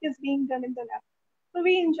of work is being done in the lab. So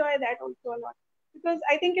we enjoy that also a lot because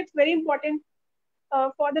I think it's very important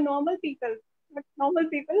for the normal people,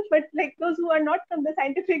 but like those who are not from the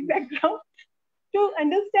scientific background to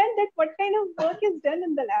understand that what kind of work is done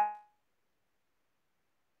in the lab.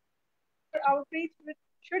 outreach which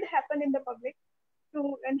should happen in the public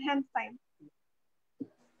to enhance science?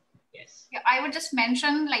 Yes. Yeah, I would just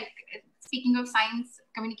mention, like, speaking of science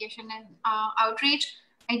communication and outreach,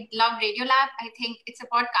 I love Radiolab. I think it's a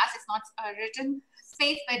podcast, it's not a written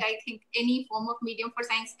space, but I think any form of medium for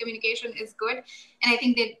science communication is good. And I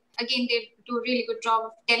think they do a really good job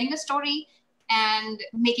of telling a story and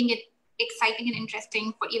making it exciting and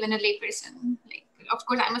interesting for even a layperson. Like, of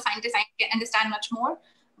course, I'm a scientist, I can understand much more,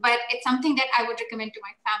 but it's something that I would recommend to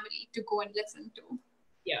my family to go and listen to.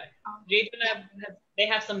 Yeah, Radiolab, they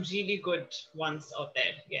have some really good ones out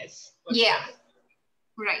there. Yes. Yeah.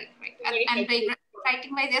 Sure. Right. And the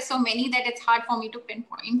writing wise, there's so many that it's hard for me to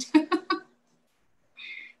pinpoint.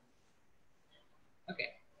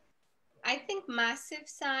 Okay. I think massive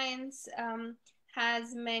science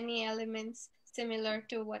has many elements similar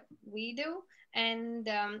to what we do. And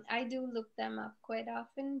I do look them up quite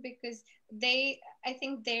often because I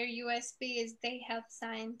think their USP is they help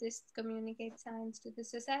scientists communicate science to the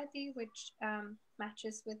society, which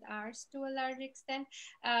matches with ours to a large extent.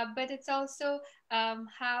 But it's also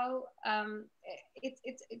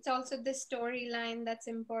it's also the storyline that's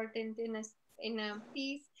important in a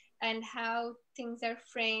piece, and how things are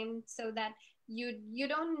framed so that you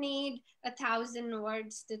don't need 1,000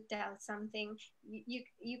 words to tell something.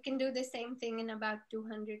 You can do the same thing in about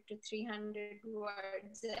 200 to 300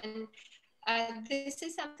 words. And this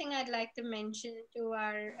is something I'd like to mention to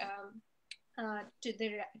our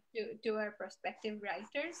to our prospective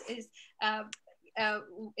writers is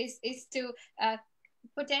to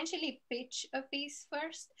potentially pitch a piece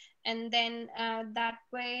first, and then that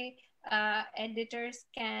way editors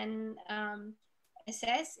can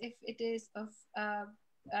assess if it is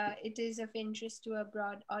of interest to a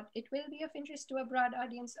broad it will be of interest to a broad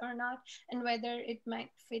audience or not, and whether it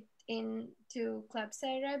might fit into Club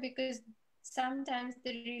SciWri, because sometimes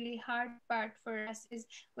the really hard part for us is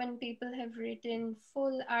when people have written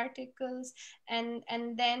full articles and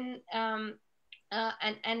then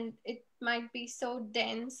and it might be so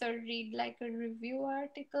dense or read like a review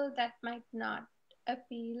article that might not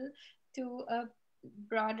appeal to a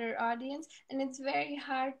broader audience, and it's very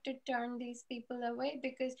hard to turn these people away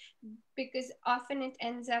because often it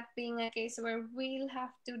ends up being a case where we'll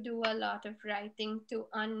have to do a lot of writing to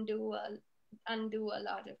undo a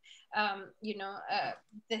lot of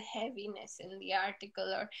the heaviness in the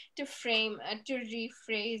article, or to reframe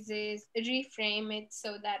it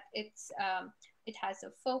so that it has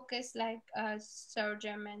a focus, like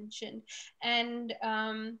Sarja mentioned. And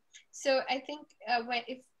so I think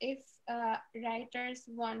if writers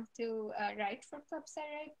want to write for Club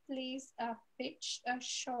SciWri, please pitch a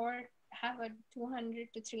short, have a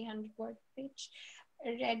 200 to 300 word pitch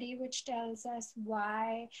ready, which tells us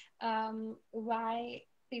why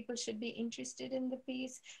people should be interested in the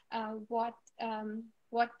piece, what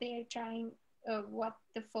they're trying, what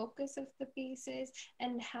the focus of the piece is,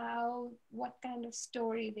 and what kind of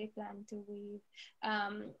story they plan to weave.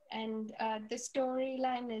 And the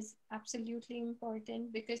storyline is absolutely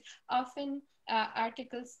important, because often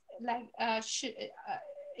articles like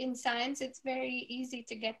in science, it's very easy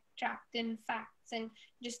to get trapped in facts and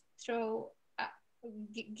just throw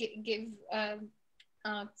give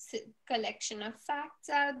collection of facts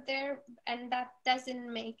out there, and that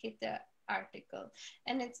doesn't make it a article.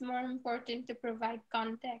 And it's more important to provide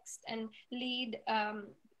context and lead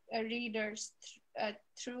readers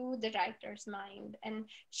through the writer's mind and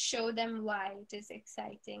show them why it is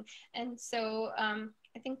exciting. And so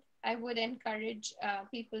I think I would encourage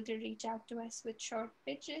people to reach out to us with short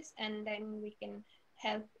pitches, and then we can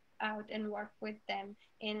help out and work with them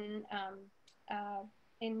in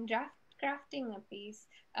crafting a piece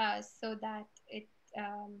so that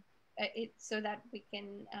so that we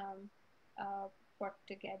can work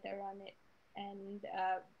together on it.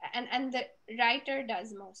 And the writer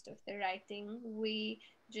does most of the writing. We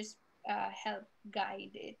just help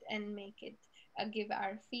guide it and make it give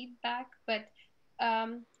our feedback. But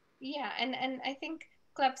yeah, and I think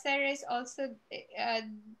Club SciWri is also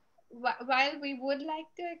while we would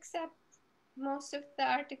like to accept most of the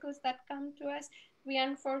articles that come to us, we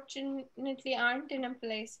unfortunately aren't in a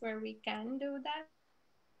place where we can do that.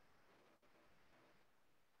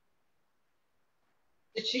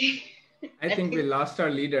 Did she? I think we lost our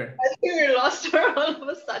leader. I think we lost her all of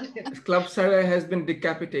a sudden. Club SciWri has been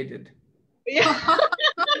decapitated. Yeah.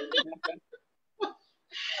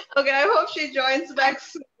 Okay, I hope she joins back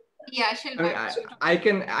soon. Yeah, she'll back. I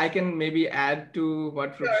can maybe add to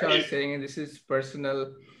what Ruksha was saying, and this is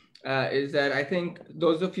personal, is that I think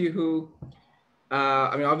those of you who,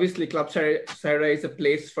 I mean, obviously Club SciWri is a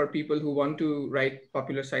place for people who want to write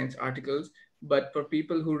popular science articles, But for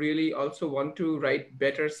people who really also want to write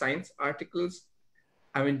better science articles,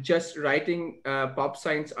 I mean, just writing pop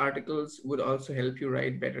science articles would also help you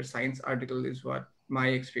write better science article is what my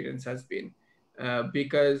experience has been.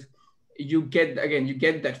 Because you get, again, you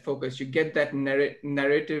get that focus, you get that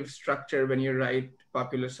narrative structure when you write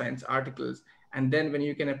popular science articles. And then when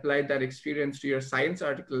you can apply that experience to your science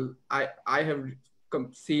article, I have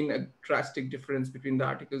seen a drastic difference between the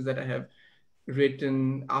articles that I have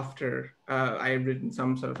written after I've written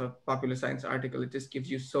some sort of a popular science article. It just gives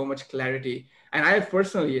you so much clarity. And I have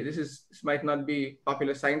personally, this might not be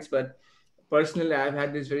popular science, but personally, I've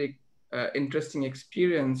had this very interesting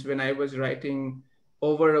experience when I was writing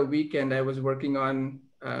over a weekend. I was working on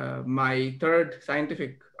my third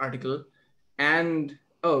scientific article, and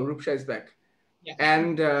oh, Rupsha is back, Yeah.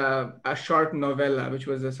 and a short novella, which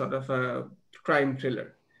was a sort of a crime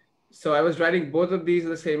thriller. So I was writing both of these at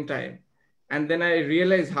the same time. And then I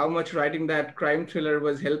realized how much writing that crime thriller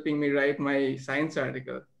was helping me write my science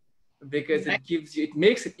article, because it gives you, it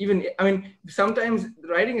makes it even, I mean, sometimes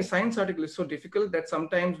writing a science article is so difficult that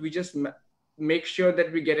sometimes we just make sure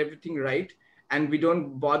that we get everything right, and we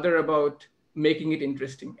don't bother about making it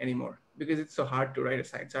interesting anymore, because it's so hard to write a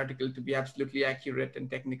science article to be absolutely accurate and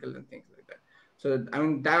technical and things like that. So, I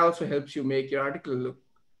mean, that also helps you make your article look,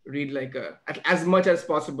 read like a, as much as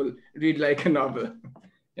possible, read like a novel,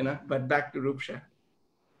 you know. But back to Rupsha.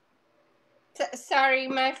 Sorry,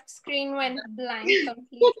 my screen went blank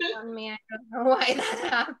completely on me. I don't know why that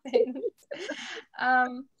happened.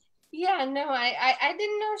 Yeah, no, I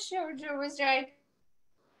didn't know Shoujo was right.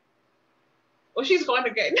 Oh, she's gone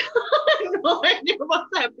again. No idea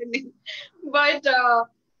what's happening. But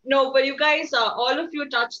no, but you guys, all of you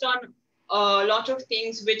touched on a lot of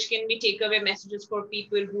things which can be takeaway messages for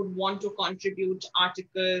people who want to contribute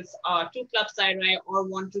articles to Club SciWri or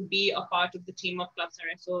want to be a part of the team of Club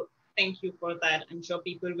SciWri. So thank you for that. I'm sure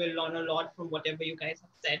people will learn a lot from whatever you guys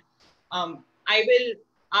have said. I will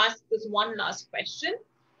ask this one last question,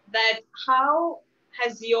 that how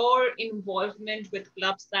has your involvement with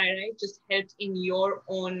Club SciWri just helped in your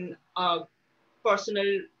own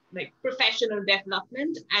personal, like professional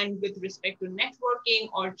development, and with respect to networking,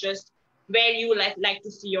 or just where you like to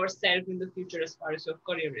see yourself in the future as far as your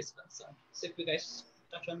career is concerned? So if you guys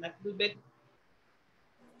touch on that a little bit.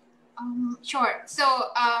 Sure. So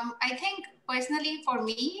I think personally for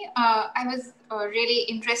me, I was really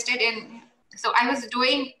interested in, so I was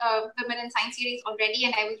doing Women in Science series already,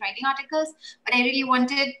 and I was writing articles, but I really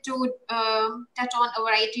wanted to touch on a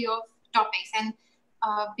variety of topics. And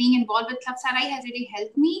being involved with Club SciWri has really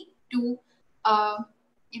helped me to,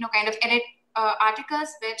 kind of edit articles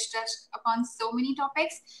which touch upon so many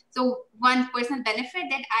topics. So one personal benefit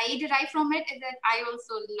that I derive from it is that I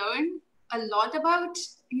also learn a lot about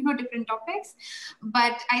different topics.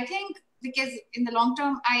 But I think because in the long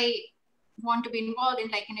term I want to be involved in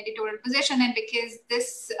like an editorial position, and because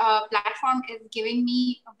this platform is giving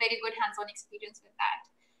me a very good hands-on experience with that.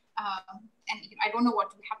 And I don't know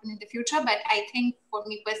what will happen in the future, but I think for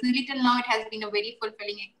me personally till now it has been a very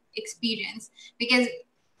fulfilling experience, because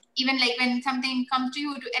even like when something comes to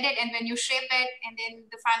you to edit, and when you shape it and then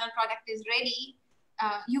the final product is ready,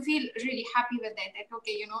 you feel really happy with it, that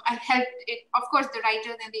okay, I helped it. Of course the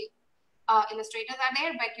writers and the illustrators are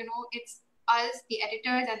there, but it's us, the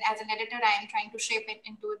editors, and as an editor I am trying to shape it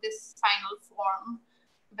into this final form,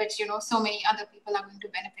 which so many other people are going to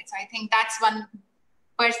benefit. So I think that's one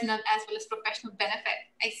personal as well as professional benefit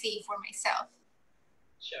I see for myself.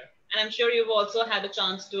 Sure. And I'm sure you've also had a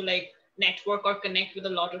chance to like network or connect with a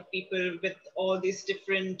lot of people with all these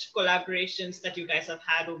different collaborations that you guys have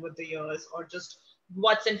had over the years, or just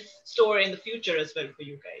what's in store in the future as well for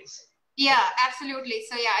you guys. Yeah, absolutely.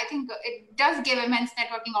 So yeah, I think it does give immense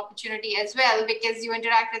networking opportunity as well, because you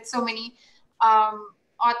interact with so many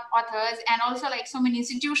authors, and also like so many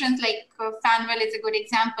institutions. Like Fanwell is a good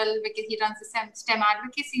example, because he runs the STEM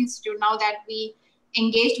Advocacy Institute. Now that we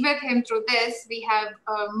engaged with him through this, we have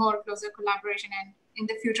more closer collaboration, and in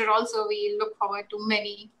the future also we look forward to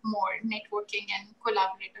many more networking and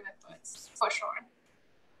collaborative efforts for sure.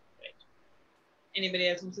 Right. Anybody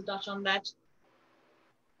else wants to touch on that?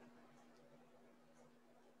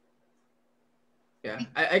 Yeah,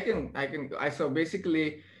 so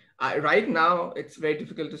basically, right now it's very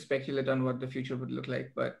difficult to speculate on what the future would look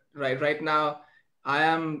like. But right now, I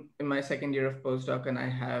am in my second year of postdoc, and I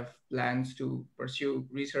have plans to pursue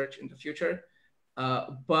research in the future.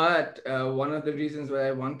 But one of the reasons why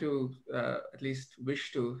I want to at least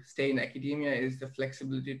wish to stay in academia is the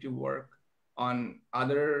flexibility to work on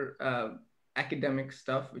other academic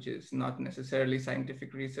stuff, which is not necessarily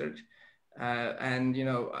scientific research. And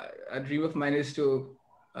a dream of mine is to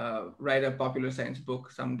write a popular science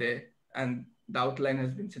book someday. And the outline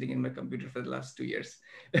has been sitting in my computer for the last 2 years,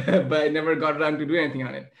 but I never got around to do anything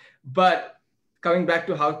on it. But coming back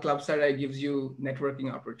to how Club SciWri gives you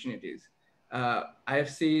networking opportunities, I have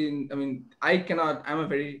seen, I mean, I'm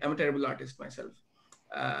a terrible artist myself,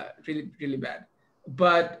 really, really bad.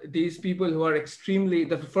 But these people who are extremely,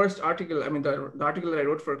 the first article, I mean, the article that I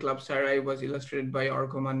wrote for Club SciWri was illustrated by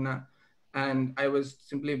Orko Manna, and I was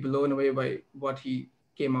simply blown away by what he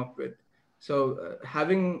came up with. So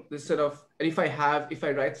having this sort of, if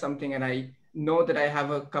I write something and I know that I have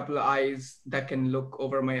a couple of eyes that can look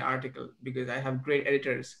over my article, because I have great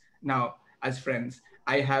editors now as friends,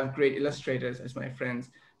 I have great illustrators as my friends.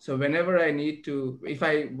 So whenever I need to, if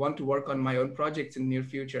I want to work on my own projects in the near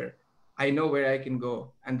future, I know where I can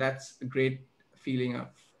go. And that's a great feeling of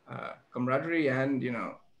camaraderie and,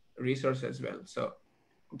 resource as well. So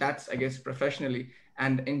that's, I guess, professionally.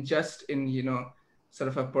 And in just in, sort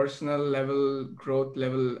of a personal level, growth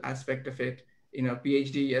level aspect of it,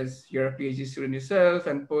 PhD, as you're a PhD student yourself,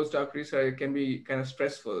 and postdoc research can be kind of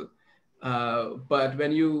stressful. But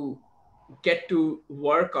when you get to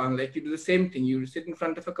work on, like, you do the same thing, you sit in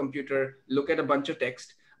front of a computer, look at a bunch of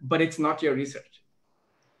text, but it's not your research.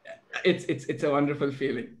 It's a wonderful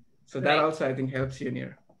feeling. So that also, I think, helps you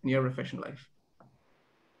in your professional life.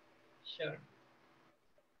 Sure.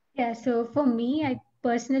 Yeah, so for me, I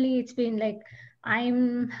personally, it's been like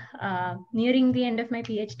I'm nearing the end of my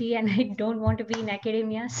PhD and I don't want to be in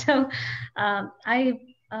academia. So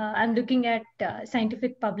I'm looking at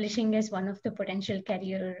scientific publishing as one of the potential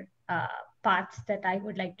career paths that I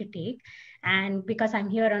would like to take. And because I'm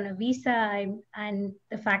here on a visa, and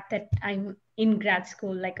the fact that I'm in grad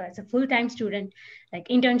school, like as a full-time student, like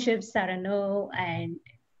internships are a no, and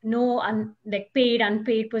no like paid,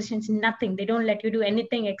 unpaid positions, nothing. They don't let you do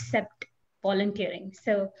anything except volunteering.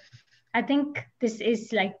 So I think this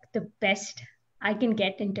is like the best I can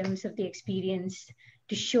get in terms of the experience,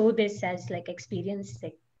 to show this as like experience.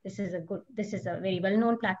 Like this is a very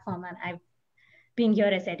well-known platform, and I've been here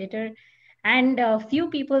as editor. And a few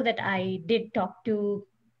people that I did talk to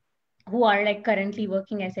who are like currently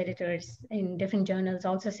working as editors in different journals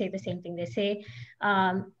also say the same thing. They say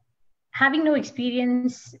having no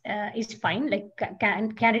experience is fine. Like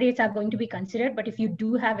candidates are going to be considered, but if you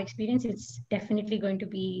do have experience, it's definitely going to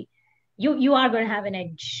be, you are going to have an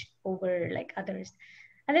edge over like others.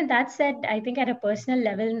 And then that said, I think at a personal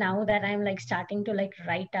level, now that I'm like starting to like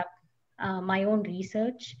write up my own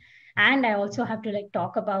research, and I also have to like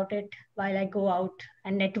talk about it while I go out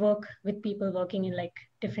and network with people working in like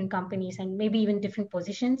different companies and maybe even different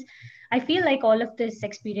positions. I feel like all of this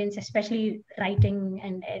experience, especially writing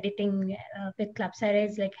and editing with Club SciWri,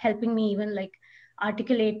 is like helping me even like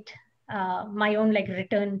articulate my own like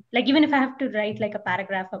written, like even if I have to write like a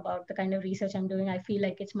paragraph about the kind of research I'm doing, I feel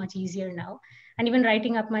like it's much easier now. And even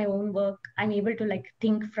writing up my own work, I'm able to like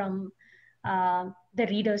think from the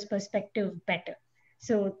reader's perspective better.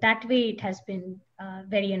 So that way it has been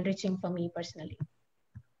very enriching for me personally.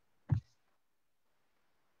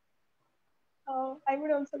 I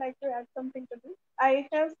would also like to add something to this. I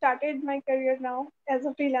have started my career now as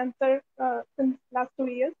a freelancer since last 2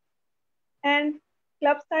 years. And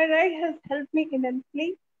Club SciWri has helped me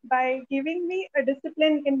immensely by giving me a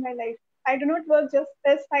discipline in my life. I do not work just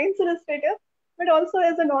as science illustrator, but also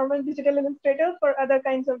as a normal digital illustrator for other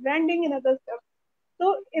kinds of branding and other stuff.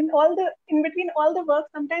 So in between all the work,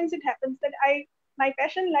 sometimes it happens that my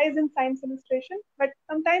passion lies in science illustration, but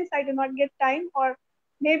sometimes I do not get time, or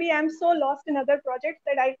maybe I'm so lost in other projects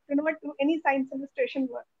that I do not do any science illustration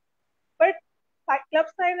work. But Club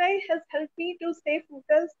SciWri has helped me to stay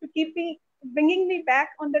focused, to keep me bringing me back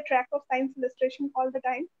on the track of science illustration all the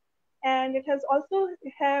time. And it has also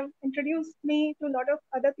have introduced me to a lot of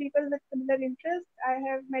other people with similar interests. I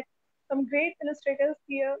have met some great illustrators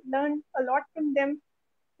here, learned a lot from them,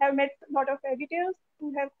 have met a lot of editors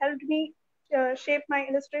who have helped me shape my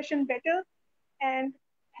illustration better, and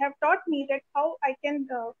have taught me that how I can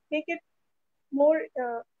make it more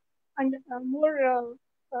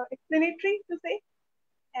explanatory to say.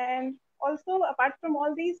 And also, apart from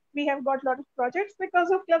all these, we have got a lot of projects because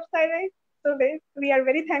of Club SciWri. So we are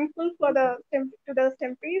very thankful for to the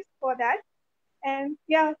Stempees for that. And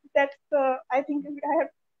yeah, that's I think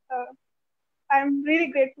I'm really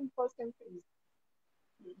grateful for Stempees.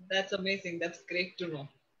 That's amazing. That's great to know.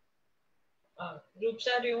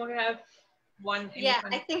 Rupsha, do you want to have one? Yeah,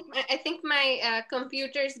 I think my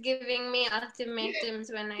computer's giving me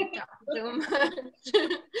ultimatums when I talk too much.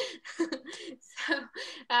 So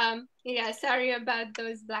yeah, sorry about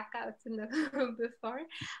those blackouts in the before.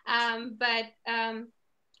 But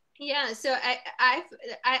yeah, so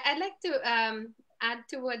I'd like to add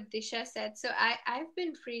to what Disha said. So I've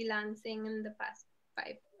been freelancing in the past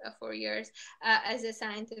 4 years as a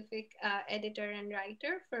scientific editor and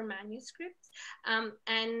writer for manuscripts.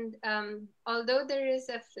 And although there is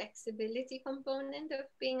a flexibility component of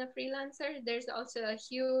being a freelancer, there's also a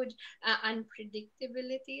huge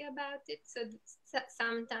unpredictability about it. So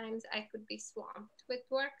sometimes I could be swamped with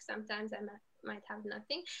work, sometimes I might have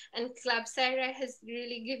nothing. And Club SciWri has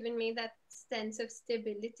really given me that sense of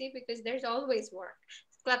stability because there's always work.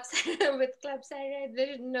 With Club SciWri,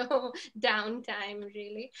 there's no downtime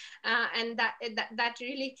really, and that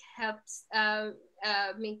really helps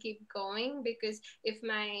me keep going, because if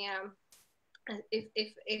my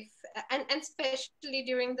if and especially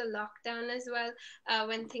during the lockdown as well,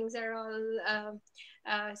 when things are all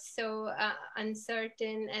so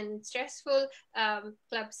uncertain and stressful,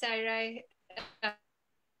 Club SciWri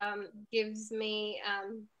gives me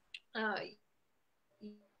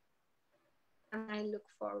and I look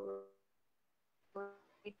forward,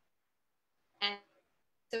 and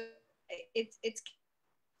so it's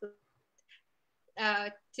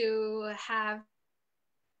to have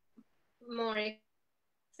more and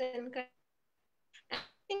I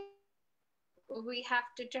think we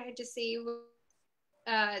have to try to see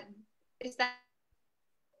is that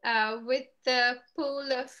with the pool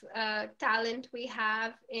of talent we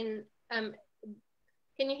have in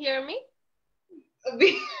can you hear me?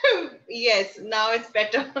 Yes, now it's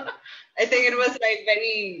better. I think it was like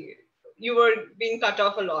you were being cut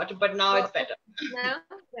off a lot, but now it's better. Now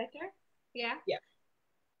better? Yeah. Yeah.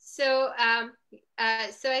 So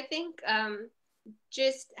so I think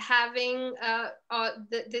just having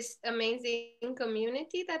this amazing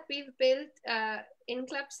community that we've built in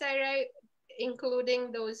Club SciWri,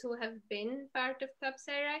 including those who have been part of Club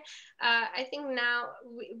SciWri, I think now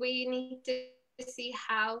we need to see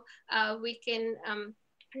how we can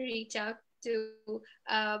reach out to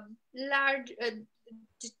large,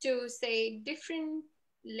 to say different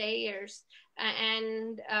layers,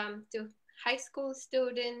 and to high school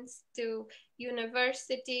students, to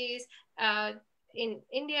universities, in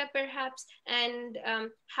India perhaps, and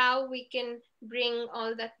how we can bring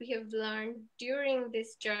all that we have learned during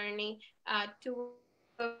this journey to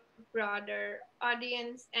a broader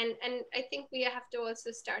audience. And I think we have to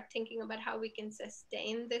also start thinking about how we can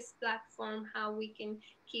sustain this platform, how we can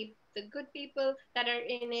keep the good people that are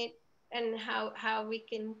in it, and how we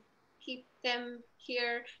can keep them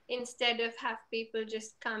here instead of have people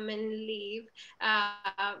just come and leave.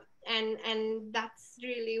 And that's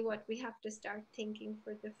really what we have to start thinking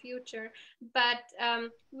for the future. But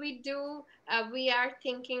we are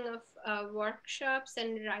thinking of workshops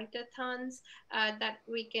and write-a-thons that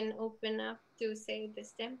we can open up to, say, the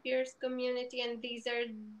STEM peers community, and these are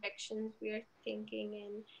directions we are thinking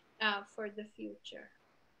in for the future.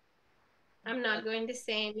 I'm not going to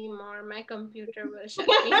say anymore. My computer will shut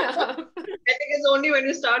me off. I think it's only when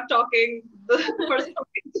you start talking the person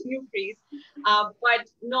you freeze. But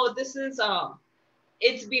no, this is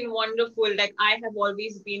it's been wonderful. Like, I have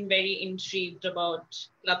always been very intrigued about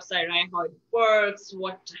Club SciWri, how it works,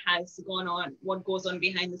 what has gone on, what goes on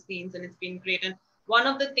behind the scenes, and it's been great. And one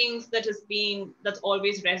of the things that's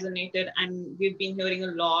always resonated, and we've been hearing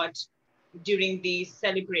a lot during these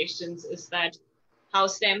celebrations, is that how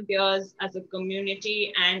STEM peers as a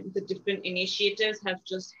community and the different initiatives have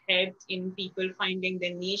just helped in people finding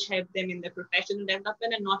their niche, helped them in their professional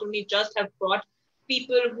development, and not only just have brought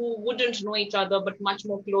people who wouldn't know each other, but much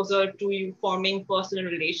more closer to you, forming personal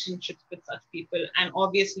relationships with such people. And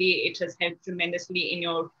obviously, it has helped tremendously in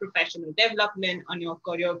your professional development, on your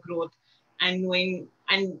career growth, and knowing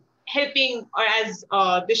and helping, or as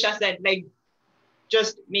Disha said, like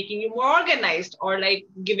just making you more organized, or like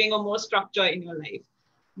giving a more structure in your life.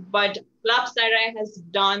 But Club SciWri has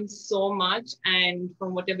done so much, and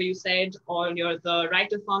from whatever you said, the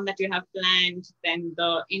write-a-thon that you have planned, then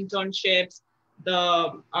the internships,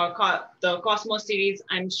 the Cosmos series,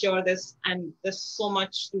 I'm sure there's so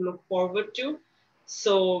much to look forward to.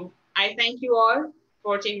 So I thank you all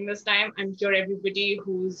for taking this time. I'm sure everybody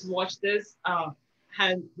who's watched this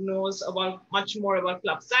knows about much more about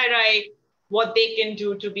Club SciWri, what they can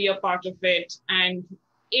do to be a part of it, and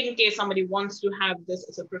in case somebody wants to have this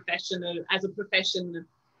as a profession,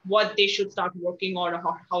 what they should start working on,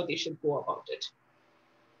 or how they should go about it.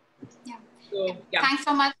 Yeah. So, yeah. Thanks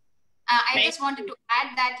so much. I just wanted to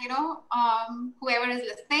add that, whoever is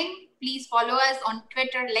listening, please follow us on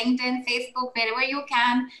Twitter, LinkedIn, Facebook, wherever you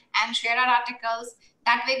can, and share our articles.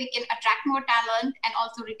 That way we can attract more talent and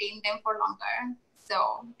also retain them for longer.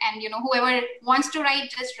 So, and whoever wants to write,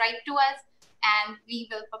 just write to us, and we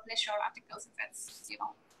will publish your articles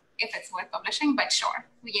if it's worth publishing. But sure,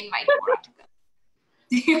 we invite more articles.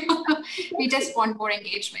 We just want more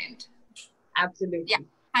engagement. Absolutely. Yeah.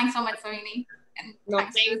 Thanks so much, Sohini. And No,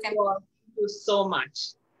 thanks to thank you all. Thank you so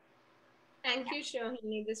much. Thank you,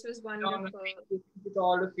 Shohini. This was No, wonderful. thank you to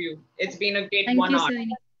all of you. It's been a great Thank 1 you, hour. Sohini.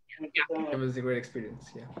 Thank you so much. It was a great experience.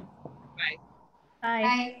 Yeah. Bye. Bye.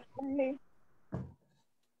 Bye. Bye.